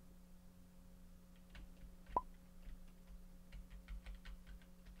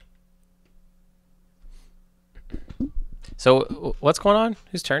 So, what's going on?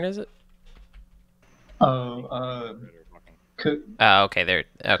 Whose turn is it? Oh, okay, there.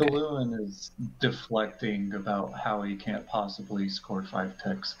 Okay. Caluin is deflecting about how he can't possibly score 5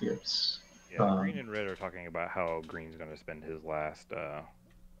 tech skips. Yeah, green and red are talking about how green's going to spend his last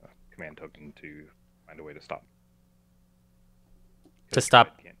command token to find a way to stop. To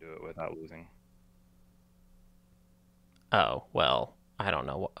stop. Can't do it without losing. Oh well, I don't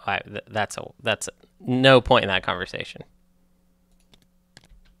know. That's no point in that conversation.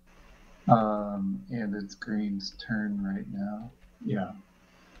 And it's green's turn right now. Yeah.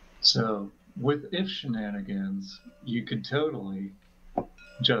 So with if shenanigans, you could totally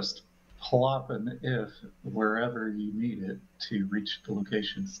just plop an if wherever you need it to reach the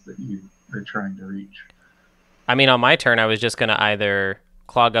locations that you are trying to reach. I mean, on my turn, I was just going to either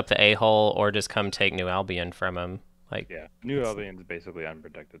clog up the a-hole or just come take New Albion from him. Like, Yeah, New Albion's basically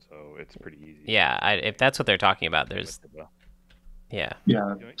unprotected, so it's pretty easy. yeah, if that's what they're talking about, there's yeah.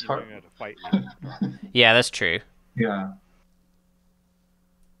 Yeah. You don't even have to fight anything. Yeah, that's true. Yeah.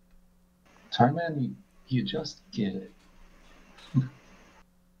 Tarman, you just get it.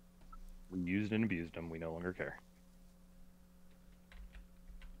 We used and abused them. We no longer care.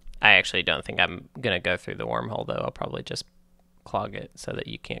 I actually don't think I'm gonna go through the wormhole though. I'll probably just clog it so that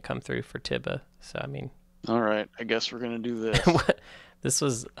you can't come through for Tibba. So I mean, All right, I guess we're gonna do this. this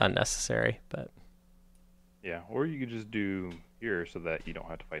was unnecessary, but Yeah, or you could just do here so that you don't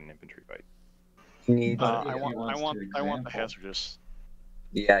have to fight an infantry fight. He needs. I want the hazardous.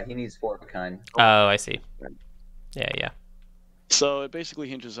 Yeah, he needs 4 of a kind. oh, I see. Yeah. So it basically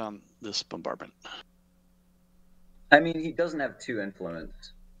hinges on this bombardment. I mean, he doesn't have 2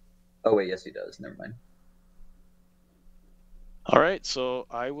 influence. Oh wait, yes he does. Never mind. All right, so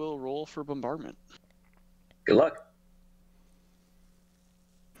I will roll for bombardment. Good luck.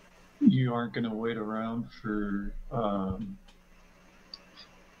 You aren't going to wait around for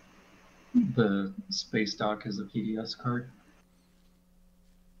the space dock as a PDS card?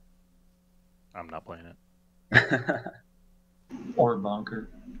 I'm not playing it. Or bunker?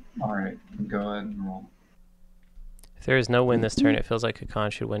 Alright, go ahead and roll. If there is no win this turn, it feels like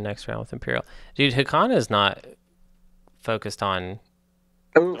Hakan should win next round with Imperial. Dude, Hakan is not focused on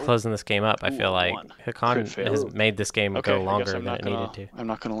closing this game up. I feel like Hakan has made this game go longer than it needed to. I'm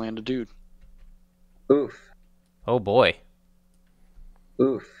not going to land a dude. Oof. Oh boy.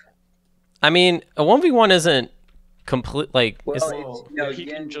 Oof. I mean, a 1v1 isn't complete, like... Well, no, he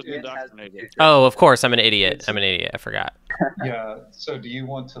can just Yen has indoctrinate to- it. Oh, of course, I'm an idiot. I forgot. Yeah, so do you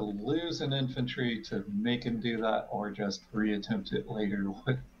want to lose an infantry to make him do that, or just reattempt it later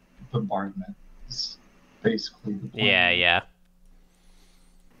with bombardment? Is basically the plan. Yeah.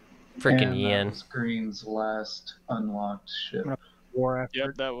 Freaking And Yen. that was Green's last unlocked ship. War effort.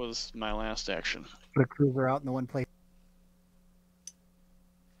 Yep, that was my last action. Put a cruiser out in the one place.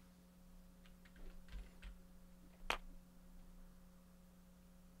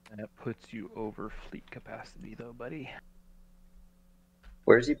 That puts you over fleet capacity, though, buddy.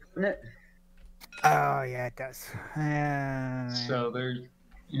 Where's he putting it? Oh yeah, it does. So there's,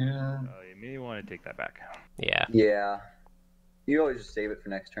 yeah. You may want to take that back. Yeah. Yeah. You always just save it for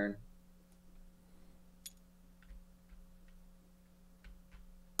next turn.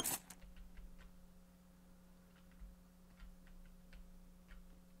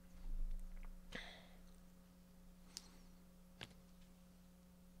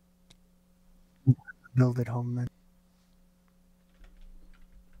 Build it home then.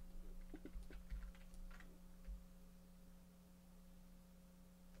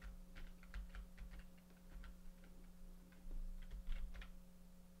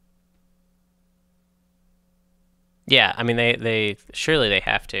 Yeah, I mean they surely they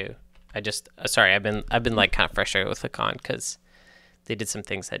have to. I just sorry, I've been like kind of frustrated with Hakan because they did some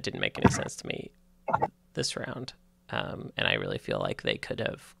things that didn't make any sense to me this round, and I really feel like they could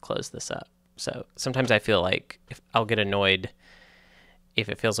have closed this up. So sometimes I feel like I'll get annoyed if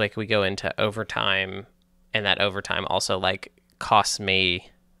it feels like we go into overtime, and that overtime also like costs me.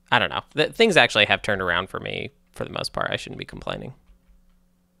 I don't know. Things actually have turned around for me for the most part. I shouldn't be complaining.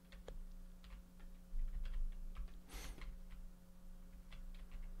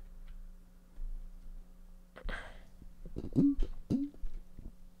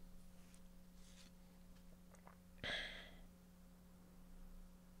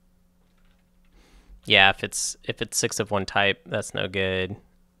 Yeah, if it's 6 of one type, that's no good.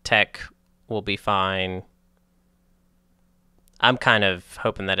 Tech will be fine. I'm kind of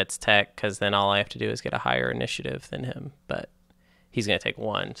hoping that it's tech because then all I have to do is get a higher initiative than him, but he's going to take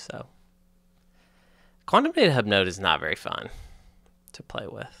 1, so. Quantum Data Hub Node is not very fun to play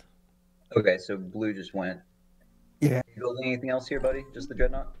with. Okay, so blue just went. Yeah. You building anything else here, buddy? Just the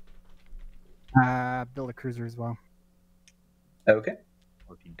dreadnought? Build a cruiser as well. Okay.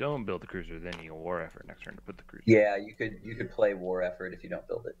 Well, if you don't build the cruiser, then you war effort next turn to put the cruiser. Yeah, you could play war effort if you don't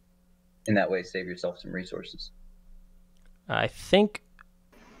build it. In that way, save yourself some resources. I think.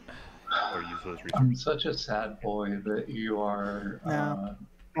 Or use those resources. I'm such a sad boy that you are. No.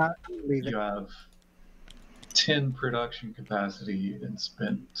 Leave it. You have 10 production capacity and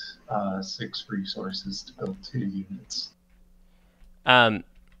spent 6 resources to build 2 units.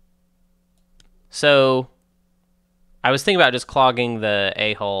 So I was thinking about just clogging the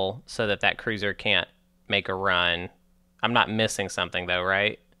A-hole so that cruiser can't make a run. I'm not missing something though,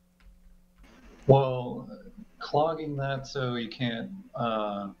 right? Well, clogging that so you can't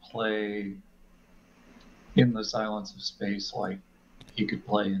play in the silence of space like he could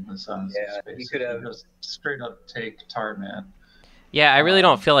play in the size Yeah, of space. he could If have- just straight up take Tarman. Yeah, I really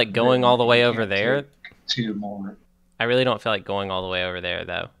don't feel like going then all the way he over can't there. take 2 more. I really don't feel like going all the way over there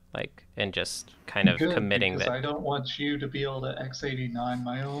though. Like, and just kind of Good, committing because that. I don't want you to be able to X89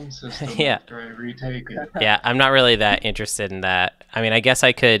 my own system Yeah. after I retake it. Yeah, I'm not really that interested in that. I mean, I guess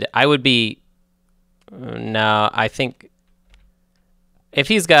I could. I would be. No, I think if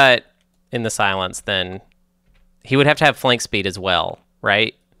he's got in the silence, then he would have to have flank speed as well,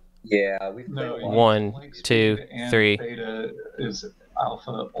 right? Yeah, we've played No, a lot. 1, flank speed 2, and 3. Beta is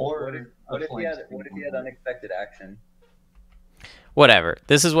alpha or What if he flank had speed unexpected unexpected action? Whatever.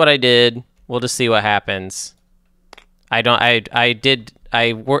 This is what I did. We'll just see what happens. I don't. I did.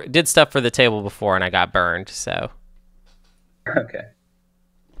 Did stuff for the table before and I got burned. So. Okay.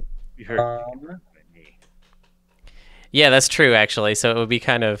 You heard me. Yeah, that's true actually. So it would be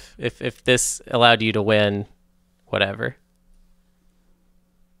kind of if this allowed you to win, whatever.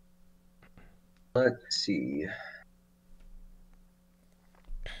 Let's see.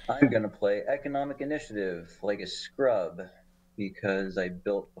 I'm gonna play economic initiative like a scrub because I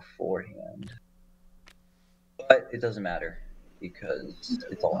built beforehand. But it doesn't matter because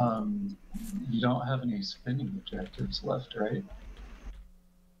it's all. You don't have any spinning objectives left, right?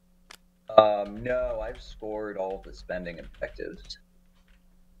 No, I've scored all the spending objectives.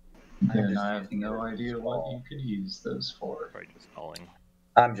 Then just I have using no it as idea what stall. you could use those for. Probably just stalling.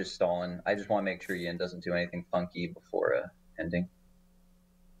 I'm just stalling. I just want to make sure Yin doesn't do anything funky before ending.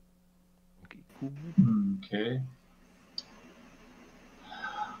 Okay, cool. Okay.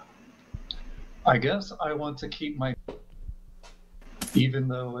 I guess I want to keep my... Even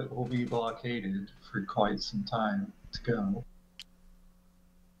though it will be blockaded for quite some time to go.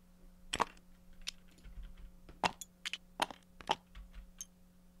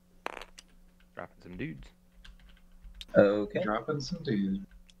 Dropping some dudes. Okay. Dropping some dude.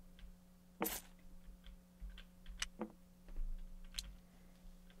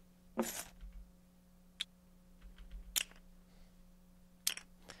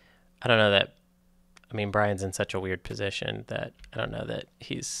 I don't know that. I mean, Brian's in such a weird position that I don't know that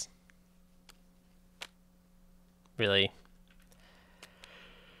he's really.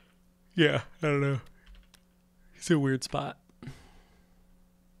 Yeah, I don't know. He's a weird spot.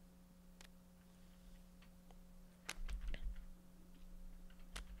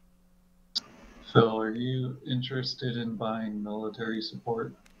 Phil, are you interested in buying military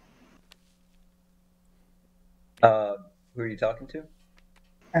support? Who are you talking to?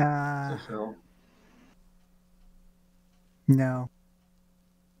 So Phil, No.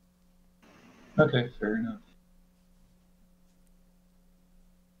 okay, fair enough.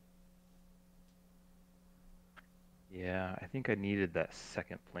 Yeah, I think I needed that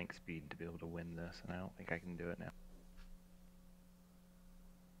second flank speed to be able to win this, and I don't think I can do it now.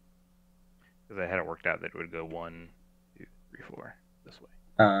 Because I had it worked out that it would go 1, 2, 3, 4 this way.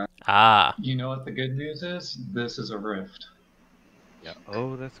 Ah, You know what the good news is? This is a rift. Yeah.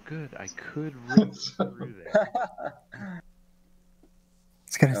 Oh, that's good. I could rip through there. I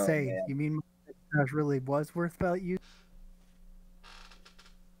was gonna Oh, say, man. you mean my really was worth value?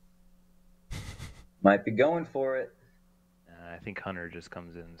 Might be going for it. I think Hunter just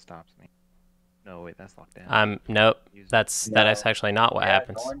comes in and stops me. No, wait, that's locked down. nope. Use it. That is actually not what Yeah,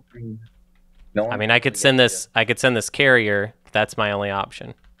 happens. no one I mean, can I could really send get this. I could send this carrier. That's my only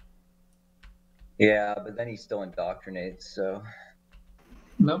option. you. Yeah, but then he still indoctrinates, so.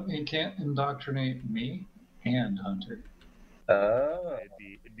 Nope, he can't indoctrinate me and Hunter. Oh.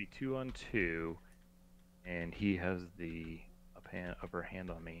 It'd be 2 on 2, and he has the upper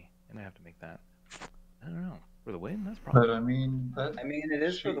hand on me, and I have to make that. I don't know. For the win, that's probably. But I mean, It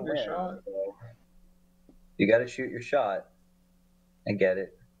is for Shoot the your win. shot. So you got to shoot your shot and get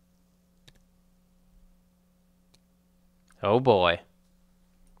it. Oh boy.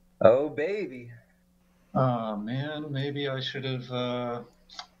 Oh baby. oh man, maybe I should have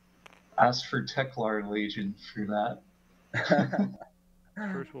asked for Teklar Legion for that.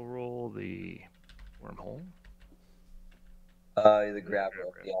 First, we'll roll the wormhole. The grab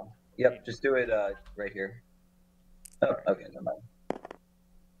rope. grab. Yeah. Yep. Just do it right here. Oh, okay. Never mind.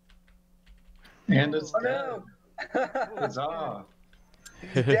 And it's Oh dead. no! Huzzah!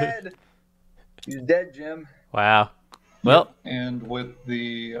 He's dead. He's dead, Jim. Wow. Well, And with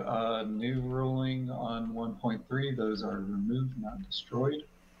the new ruling on 1.3, those are removed, not destroyed.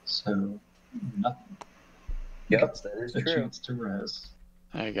 So nothing. Yep, that is A true. chance to rest.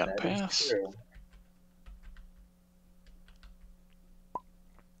 I got a That is pass. true.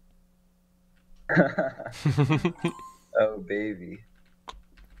 Oh baby.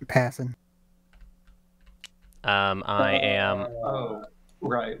 Passing. I am. Oh,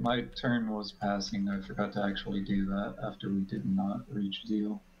 right. My turn was passing. I forgot to actually do that after we did not reach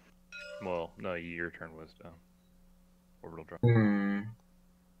deal. Well, no, your turn was orbital drop.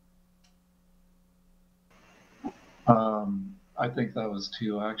 I think that was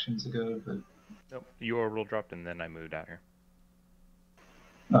 2 actions ago, but... Nope, you orbital dropped and then I moved out here.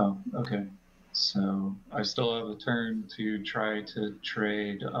 Oh, okay. So I still have a turn to try to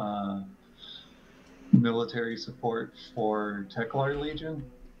trade military support for Teklar Legion.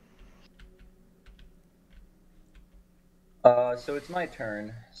 So it's my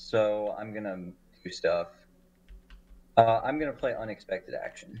turn, so I'm gonna do stuff. I'm gonna play unexpected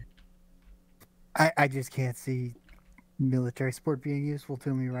action. I just can't see military support being useful to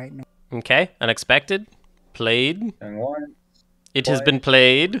me right now. Okay, unexpected. Played. Going one. It has been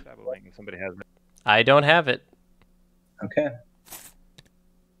played. Somebody has it. I don't have it. Okay.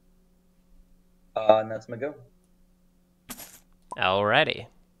 And that's my go. Alrighty.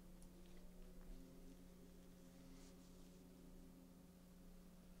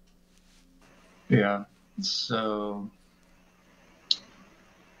 Yeah. So,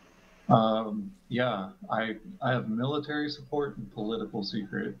 yeah, I have military support and political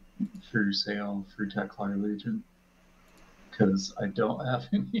secret for sale for Teklar Legion because I don't have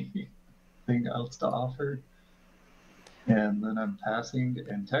anything else to offer. And then I'm passing,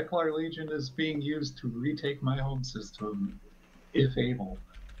 and Teklar Legion is being used to retake my home system, if able.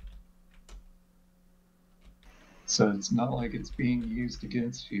 So it's not like it's being used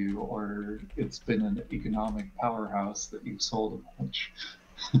against you, or it's been an economic powerhouse that you've sold a bunch.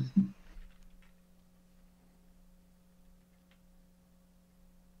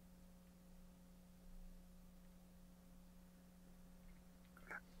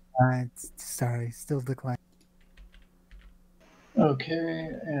 Sorry, still declining. Okay,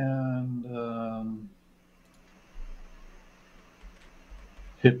 and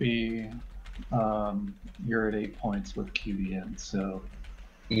Hippie, you're at 8 points with QDN, so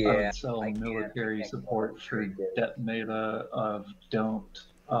I would sell military support for detonator of don't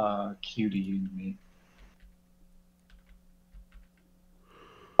QD me.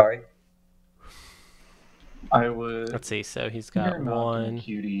 Sorry. I would. Let's see. So he's got You're not one.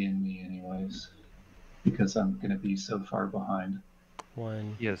 QD in me anyways, because I'm gonna be so far behind.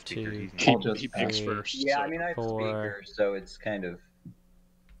 1, Yes, 2, He picks first. Yeah, so. I mean I have 4. speaker, so it's kind of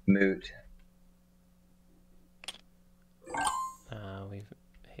moot.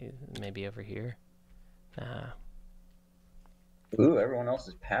 Maybe over here. Ooh, everyone else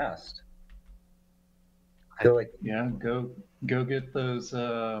has passed. I feel like Go get those.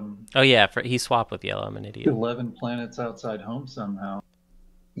 Oh yeah, he swapped with yellow. I'm an idiot. 11 planets outside home somehow.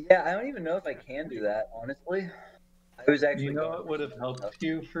 Yeah, I don't even know if I can do that, honestly. I was actually. You know what would have helped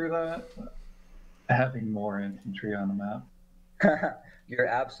you for that? Having more infantry on the map. You're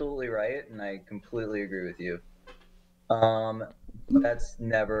absolutely right, and I completely agree with you. That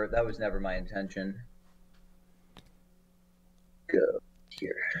was never my intention. Go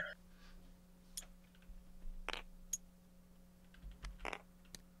here.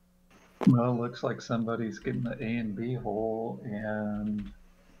 Well, looks like somebody's getting the A and B hole, and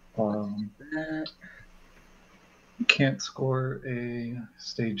can't score a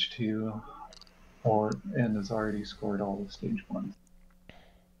stage 2, and has already scored all the stage 1s.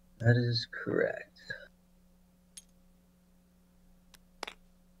 That is correct.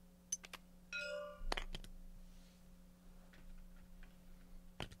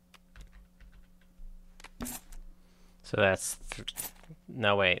 So that's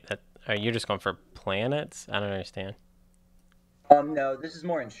no wait. Are you just going for planets? I don't understand. No, this is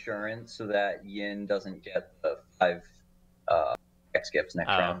more insurance so that Yin doesn't get the 5 X skips next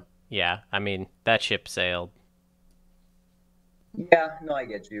round. Yeah, I mean that ship sailed. Yeah, no, I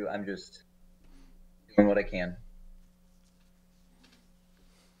get you. I'm just doing what I can.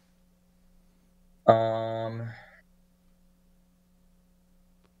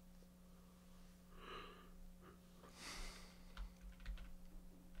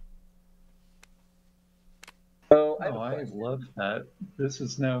 I love that. This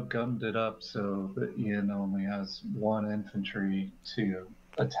has now gummed it up so that Ian only has 1 infantry to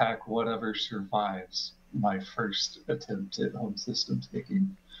attack whatever survives my first attempt at home system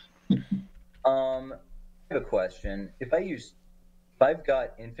taking. I have a question. If I've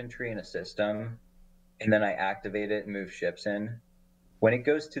got infantry in a system, and then I activate it and move ships in, when it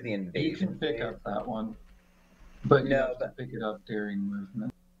goes to the invasion, you can pick up that one, but you have to pick it up during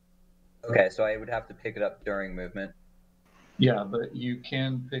movement. Okay, so I would have to pick it up during movement. Yeah, but you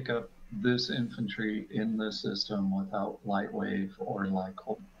can pick up this infantry in the system without light wave or light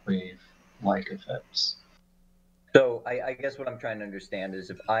wave like effects. So I guess what I'm trying to understand is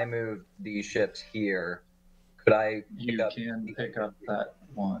if I move these ships here, could I You can pick up that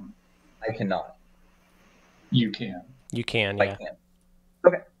one. I cannot. You can. You can, I yeah. can.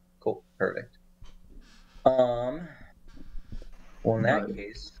 Okay. Cool. Perfect. Well, in that But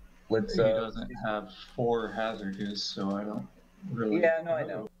case, let's. He doesn't have 4 hazardous, so I don't really. Yeah, no, I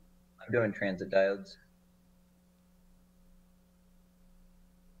know. I'm doing transit diodes.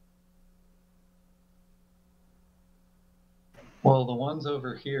 Well, the ones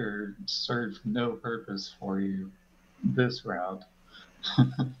over here serve no purpose for you this route.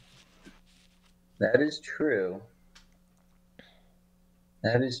 That is true.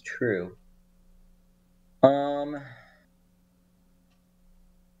 That is true. God,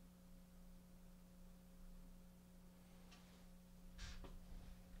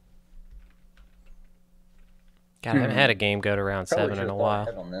 I haven't had a game go to round Probably 7 in should a have thought while.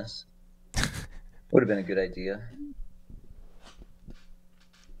 ahead on this. Would have been a good idea.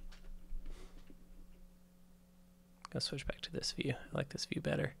 I'll switch back to this view. I like this view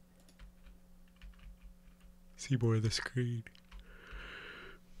better. See more of the screen.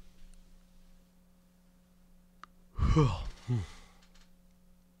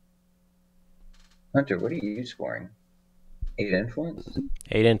 Hunter, what are you scoring? 8 influence?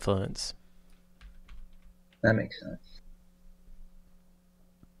 8 influence. That makes sense.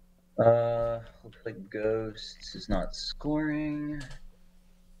 Looks like Ghosts is not scoring.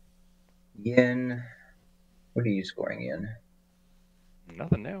 Yin. What are you scoring, Yin?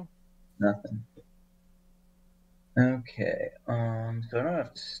 Nothing new. Nothing. Okay, so I don't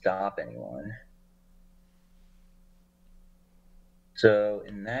have to stop anyone. So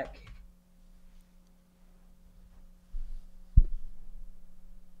in that case,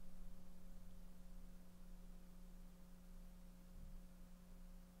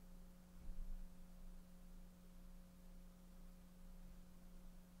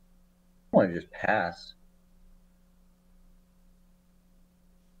 I want to just pass.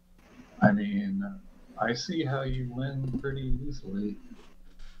 I mean, I see how you win pretty easily,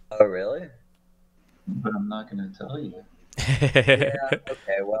 Oh, really? but I'm not going to tell you. Yeah.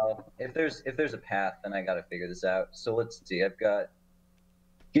 Okay. Well, if there's a path, then I gotta figure this out. So let's see. I've got.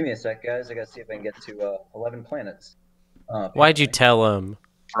 Give me a sec, guys. I gotta see if I can get to 11 planets. Why'd you tell him?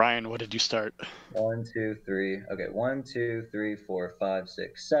 Brian, what did you start? 1, 2, 3. Okay. 1, 2, 3, 4, 5,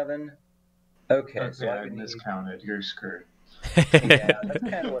 6, 7. Okay. Okay, So I I need. miscounted. You're screwed. Yeah, that's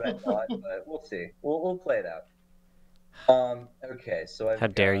kind of what I thought, but we'll see. We'll play it out. Okay. So I've How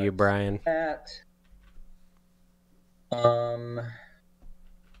dare you, got Brian? that.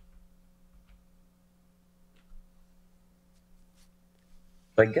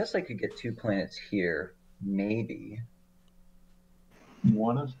 I guess I could get 2 planets here, maybe.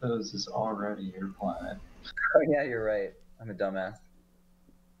 One of those is already your planet. Oh yeah, you're right. I'm a dumbass.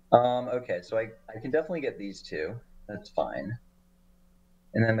 Okay, so I can definitely get these 2. That's fine.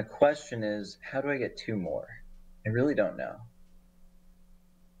 And then the question is, how do I get 2 more? I really don't know.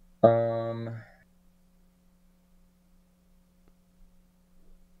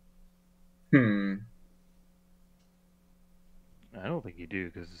 I don't think you do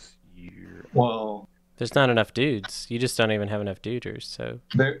because you're. Well, There's not enough dudes. You just don't even have enough duders, so.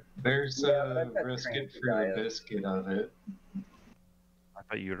 there's Yeah, a I've got risk it transit for the diodes. biscuit of it. I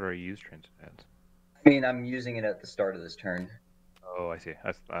thought you had already used transit pads. I mean, I'm using it at the start of this turn. Oh, I see.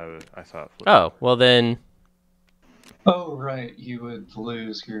 I saw it. Flip. Oh, well then. Oh, right. You would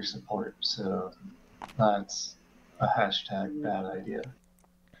lose your support, so that's a hashtag bad idea.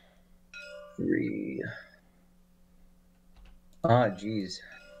 3. Ah, geez.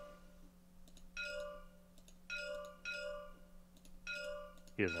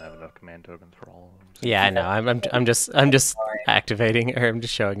 He doesn't have enough command tokens for all of them. So Yeah, I know. I'm just activating, or I'm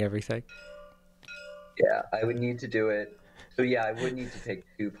just showing everything. Yeah, I would need to do it. So yeah, I would need to take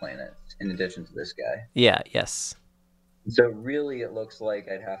 2 planets in addition to this guy. Yeah, yes. So really, it looks like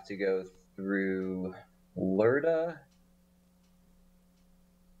I'd have to go through Lurda,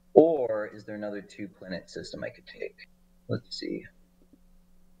 or is there another 2-planet system I could take? Let's see.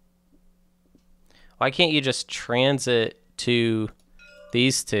 Why can't you just transit to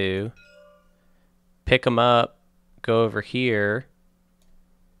these 2, pick them up, go over here,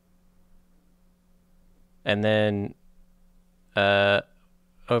 and then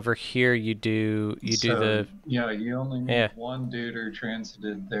over here you do the Yeah, you only need 1 duder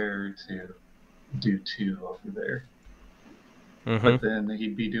transited there to do 2 over there. But then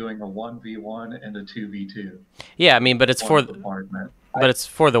he'd be doing a 1v1 and a 2v2. Yeah, I mean, but it's for bombardment. but it's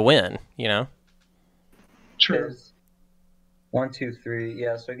for the win, you know. True. 1, 2, 3.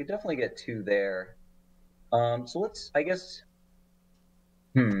 Yeah, so I could definitely get 2 there. So let's, I guess.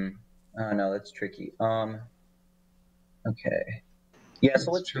 Oh no, that's tricky. Okay. Yeah,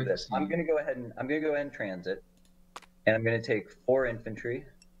 so let's do this. I'm gonna go ahead and transit, and I'm gonna take 4 infantry,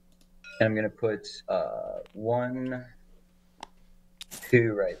 and I'm gonna put 1,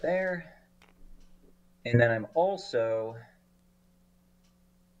 2 right there, and then I'm also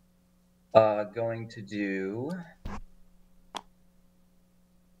going to do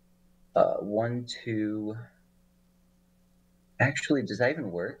 1, 2. Actually, does that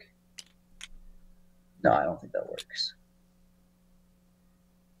even work? No, I don't think that works.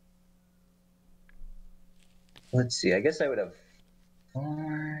 Let's see. I guess I would have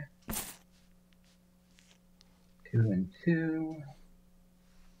 4, 2, and 2.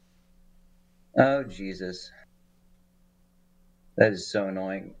 Oh, Jesus. That is so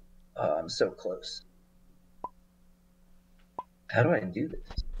annoying. I'm so close. How do I do this?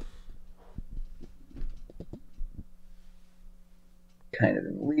 Kind of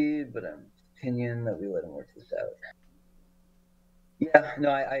in the lead, but I'm of opinion that we let him work this out. Yeah, no,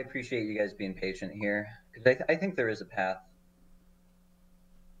 I appreciate you guys being patient here, because I think there is a path.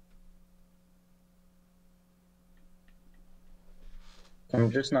 I'm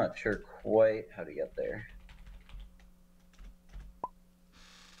just not sure quite how to get there.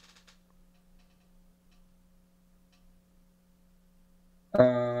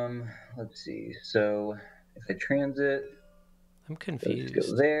 Let's see. So if I transit, I'm confused. let's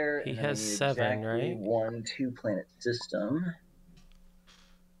go there. He and then has we need 7, exactly right? 1, 2 planet system.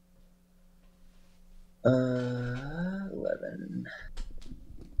 11.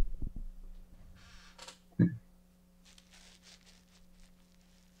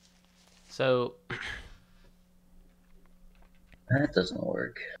 So That doesn't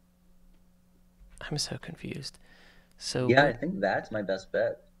work. I'm so confused. So Yeah, I what, think that's my best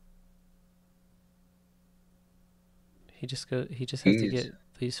bet. he just has to Jeez, get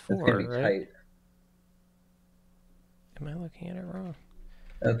these It's gonna 4, be right? tight. Am I looking at it wrong?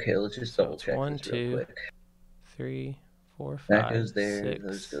 Okay, let's just So double it's check 1, this real 2, quick. 3, 4, That 5, goes there. 6,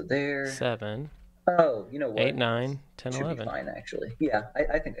 Those go there. 7, Oh, you know what? 8, 9, 10, Should 11. be fine, actually. Yeah,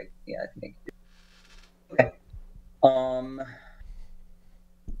 I think I can do it. Okay.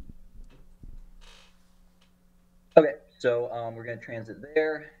 Okay, so we're gonna transit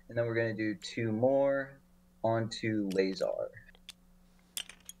there, and then we're gonna do 2 more onto Lazar.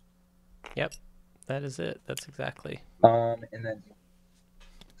 Yep, that is it. That's exactly. And then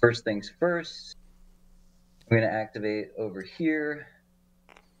first things first, I'm gonna activate over here.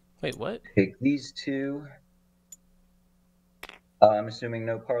 Wait, what? Take these 2. I'm assuming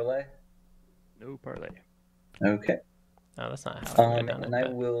no parlay. No parlay. Okay. No, that's not how I And done I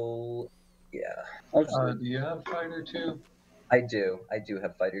it. will. Yeah. I'll just, Do you have fighter 2? I do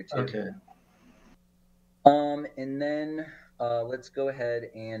have fighter 2. Okay. And then let's go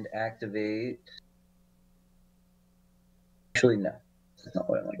ahead and activate. Actually, no, that's not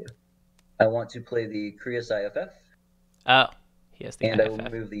what I want to do. I want to play the Krios IFF. Oh, he has the And IFF. I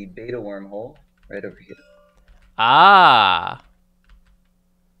will move the beta wormhole right over here. Ah.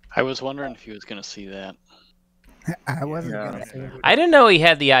 I was wondering if he was going to see that. I wasn't Yeah. gonna say it. I didn't know he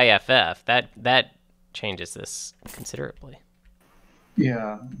had the IFF. That changes this considerably.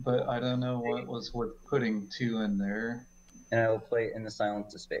 Yeah, but I don't know what was with putting 2 in there. And I will play it in the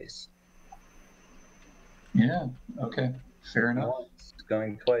silence of space. Yeah, okay. Fair enough. Once,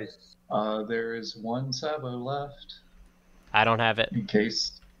 going twice. There is 1 Sabo left, I don't have it. in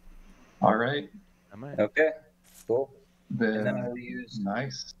case. All right. I might. Okay, cool. Then, And then I will use.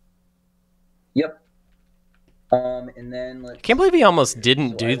 nice. Yep. And then let's. I can't believe he almost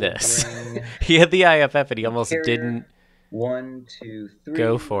didn't So I do will this. bring He had the IFF and he almost carrier. didn't 1, 2, 3.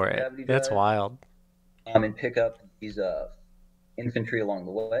 go for it. gravity That's drive. wild. And pick up these infantry along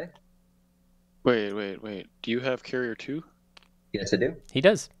the way. Wait. Do you have carrier 2? Yes, I do. He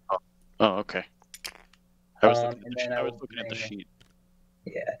does. Oh, okay. I was And then I will looking at the bring- sheet.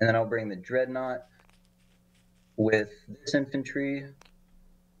 Yeah, and then I'll bring the dreadnought with this infantry,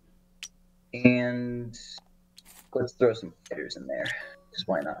 and let's throw some fighters in there. Just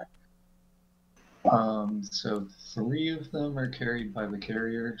why not? So 3 of them are carried by the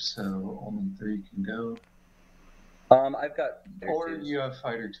carrier, so only 3 can go. I've got. Or twos. you have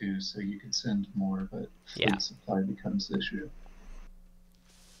fighter 2, so you could send more, but fleet Yeah. supply becomes the issue.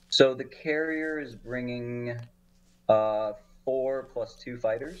 So the carrier is bringing 4 plus 2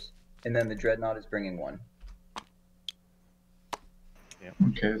 fighters, and then the dreadnought is bringing 1.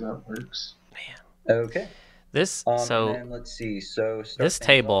 Okay, that works. Okay. This And so then let's see. So this start things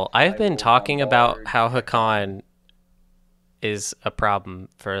table, off, I've I been will talking about bombard how the dreadnought. Hakan is a problem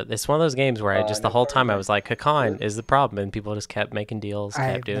for. It's one of those games where I just the no whole time I problem. was like, Hakan is the problem, and people just kept making deals, I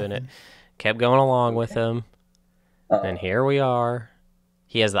kept have doing it, nothing. kept going along with him, and here we are.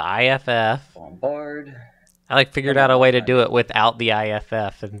 He has the IFF. Bombard. I like figured Come out a on, way to let's do not it without the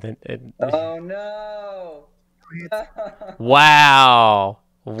IFF, and then. Oh no! Wow!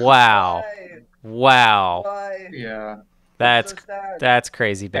 Wow! Why? Wow! Why? Yeah. That's so sad. that's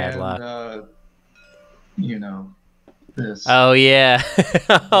crazy bad And, luck. you know, this. Oh yeah!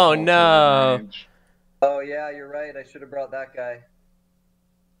 Oh alter no! range. Oh yeah, you're right. I should have brought that guy.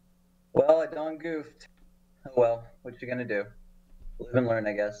 Well, I done goofed. Oh well, what you gonna do? Live and learn,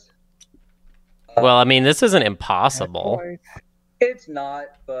 I guess. Well, I mean, this isn't impossible. Boy. It's not,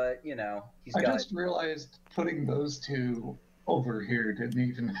 but you know, he's I got. just realized putting those two over here didn't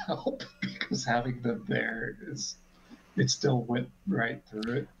even help because having them there it still went right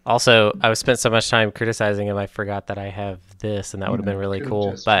through it. Also, I spent so much time criticizing him, I forgot that I have this, and that would have been really Could've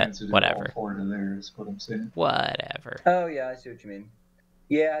cool. just But transited whatever. all four to there is what I'm saying. Whatever. Oh yeah, I see what you mean.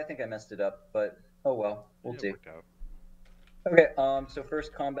 Yeah, I think I messed it up, but oh well, we'll It see. worked out. Okay, so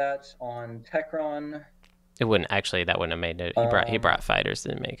first combat on Techron. It wouldn't actually. That wouldn't have made it. He brought fighters.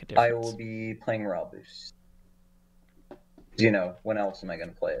 Didn't make a difference. I will be playing morale boost. You know, when else am I going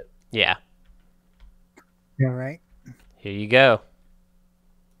to play it? Yeah. You all right? Here you go.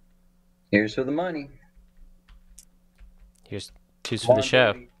 Here's for the money. Here's two's Come for the on,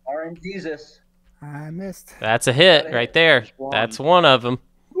 show. baby. RNGesus. I missed. That's a hit Got a right hit. there. There's one. That's one of them.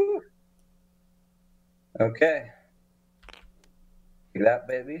 Woo. Okay. Look at that,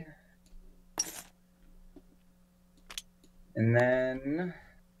 baby. And then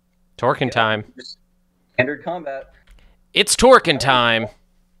Torquing time. just standard combat. It's Torquing time.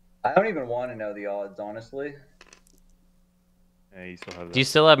 I don't even want to know the odds, honestly. Yeah, you still have that. Do you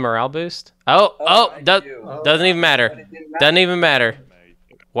still have morale boost? Oh, I doesn't do. even But matter. it didn't Doesn't even matter. No, you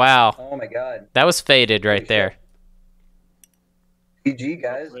still got Wow. Oh my god. That was faded right Holy there. GG,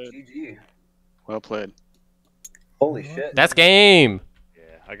 guys. Well played. GG. Well played. Holy shit. That's game. Yeah,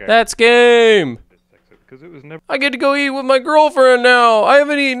 I got That's game. because it was never. I get to go eat with my girlfriend now. I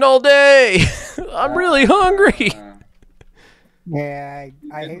haven't eaten all day. I'm really hungry. Yeah,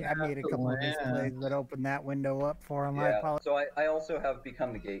 I didn't have made a to couple of land. displays that opened that window up for him. I Yeah. apologize. So I also have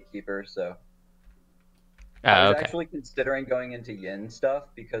become the gatekeeper, so Oh, I was okay. actually considering going into yin stuff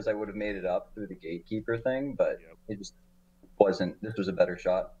because I would have made it up through the gatekeeper thing, but Yep. it just wasn't. This was a better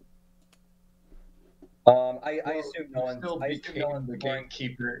shot. I assume no You one's. still I assume no became one's the going.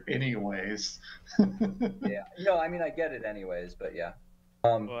 gatekeeper anyways. Yeah. No, I mean I get it anyways, but yeah.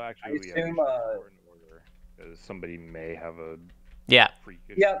 Well, actually, we assume, have in order because somebody may have a Yeah.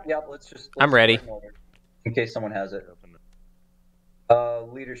 freakish. Yeah. Let's I'm ready. start in order, in case someone has it.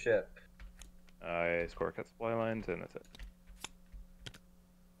 Open Leadership. I score cut supply lines and that's it.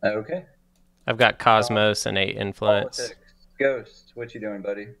 Okay. I've got Cosmos and 8 influence. Politics. Ghost. What you doing,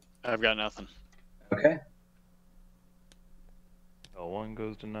 buddy? I've got nothing. Okay. L1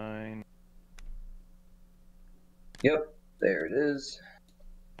 goes to 9. Yep. There it is.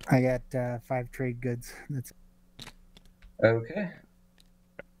 I got 5 trade goods. That's Okay.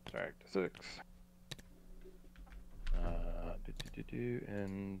 Back to 6.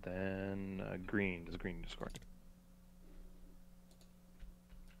 And then green. Does green score?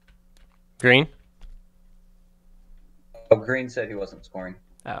 Green? Oh, Green said he wasn't scoring.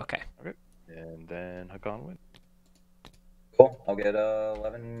 Oh, okay. And then Hakan win. Cool. I'll get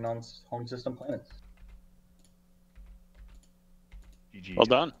 11 on home system planets. GG. Well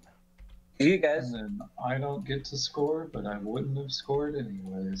done. You guys. And then I don't get to score, but I wouldn't have scored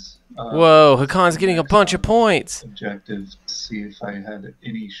anyways. Whoa, Hakan's getting a bunch of points. Objective to see if I had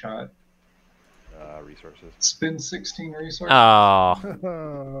any shot. Resources. Spend 16 resources.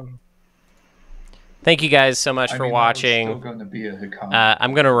 Oh. Thank you guys so much I for mean, watching. That was still going to be a Hakan.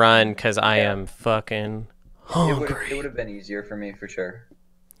 I'm going to run because I am fucking It hungry. would have been easier for me for sure.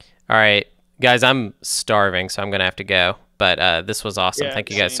 All right, guys, I'm starving, so I'm going to have to go. But this was awesome. Yeah, Thank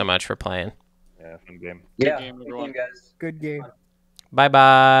you guys so same. much for playing. Yeah, fun game. Yeah. game, Thank everyone. you guys. good game.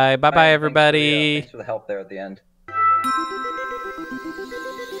 Bye-bye. Bye-bye, Thanks for the, everybody. thanks for the help there at the end.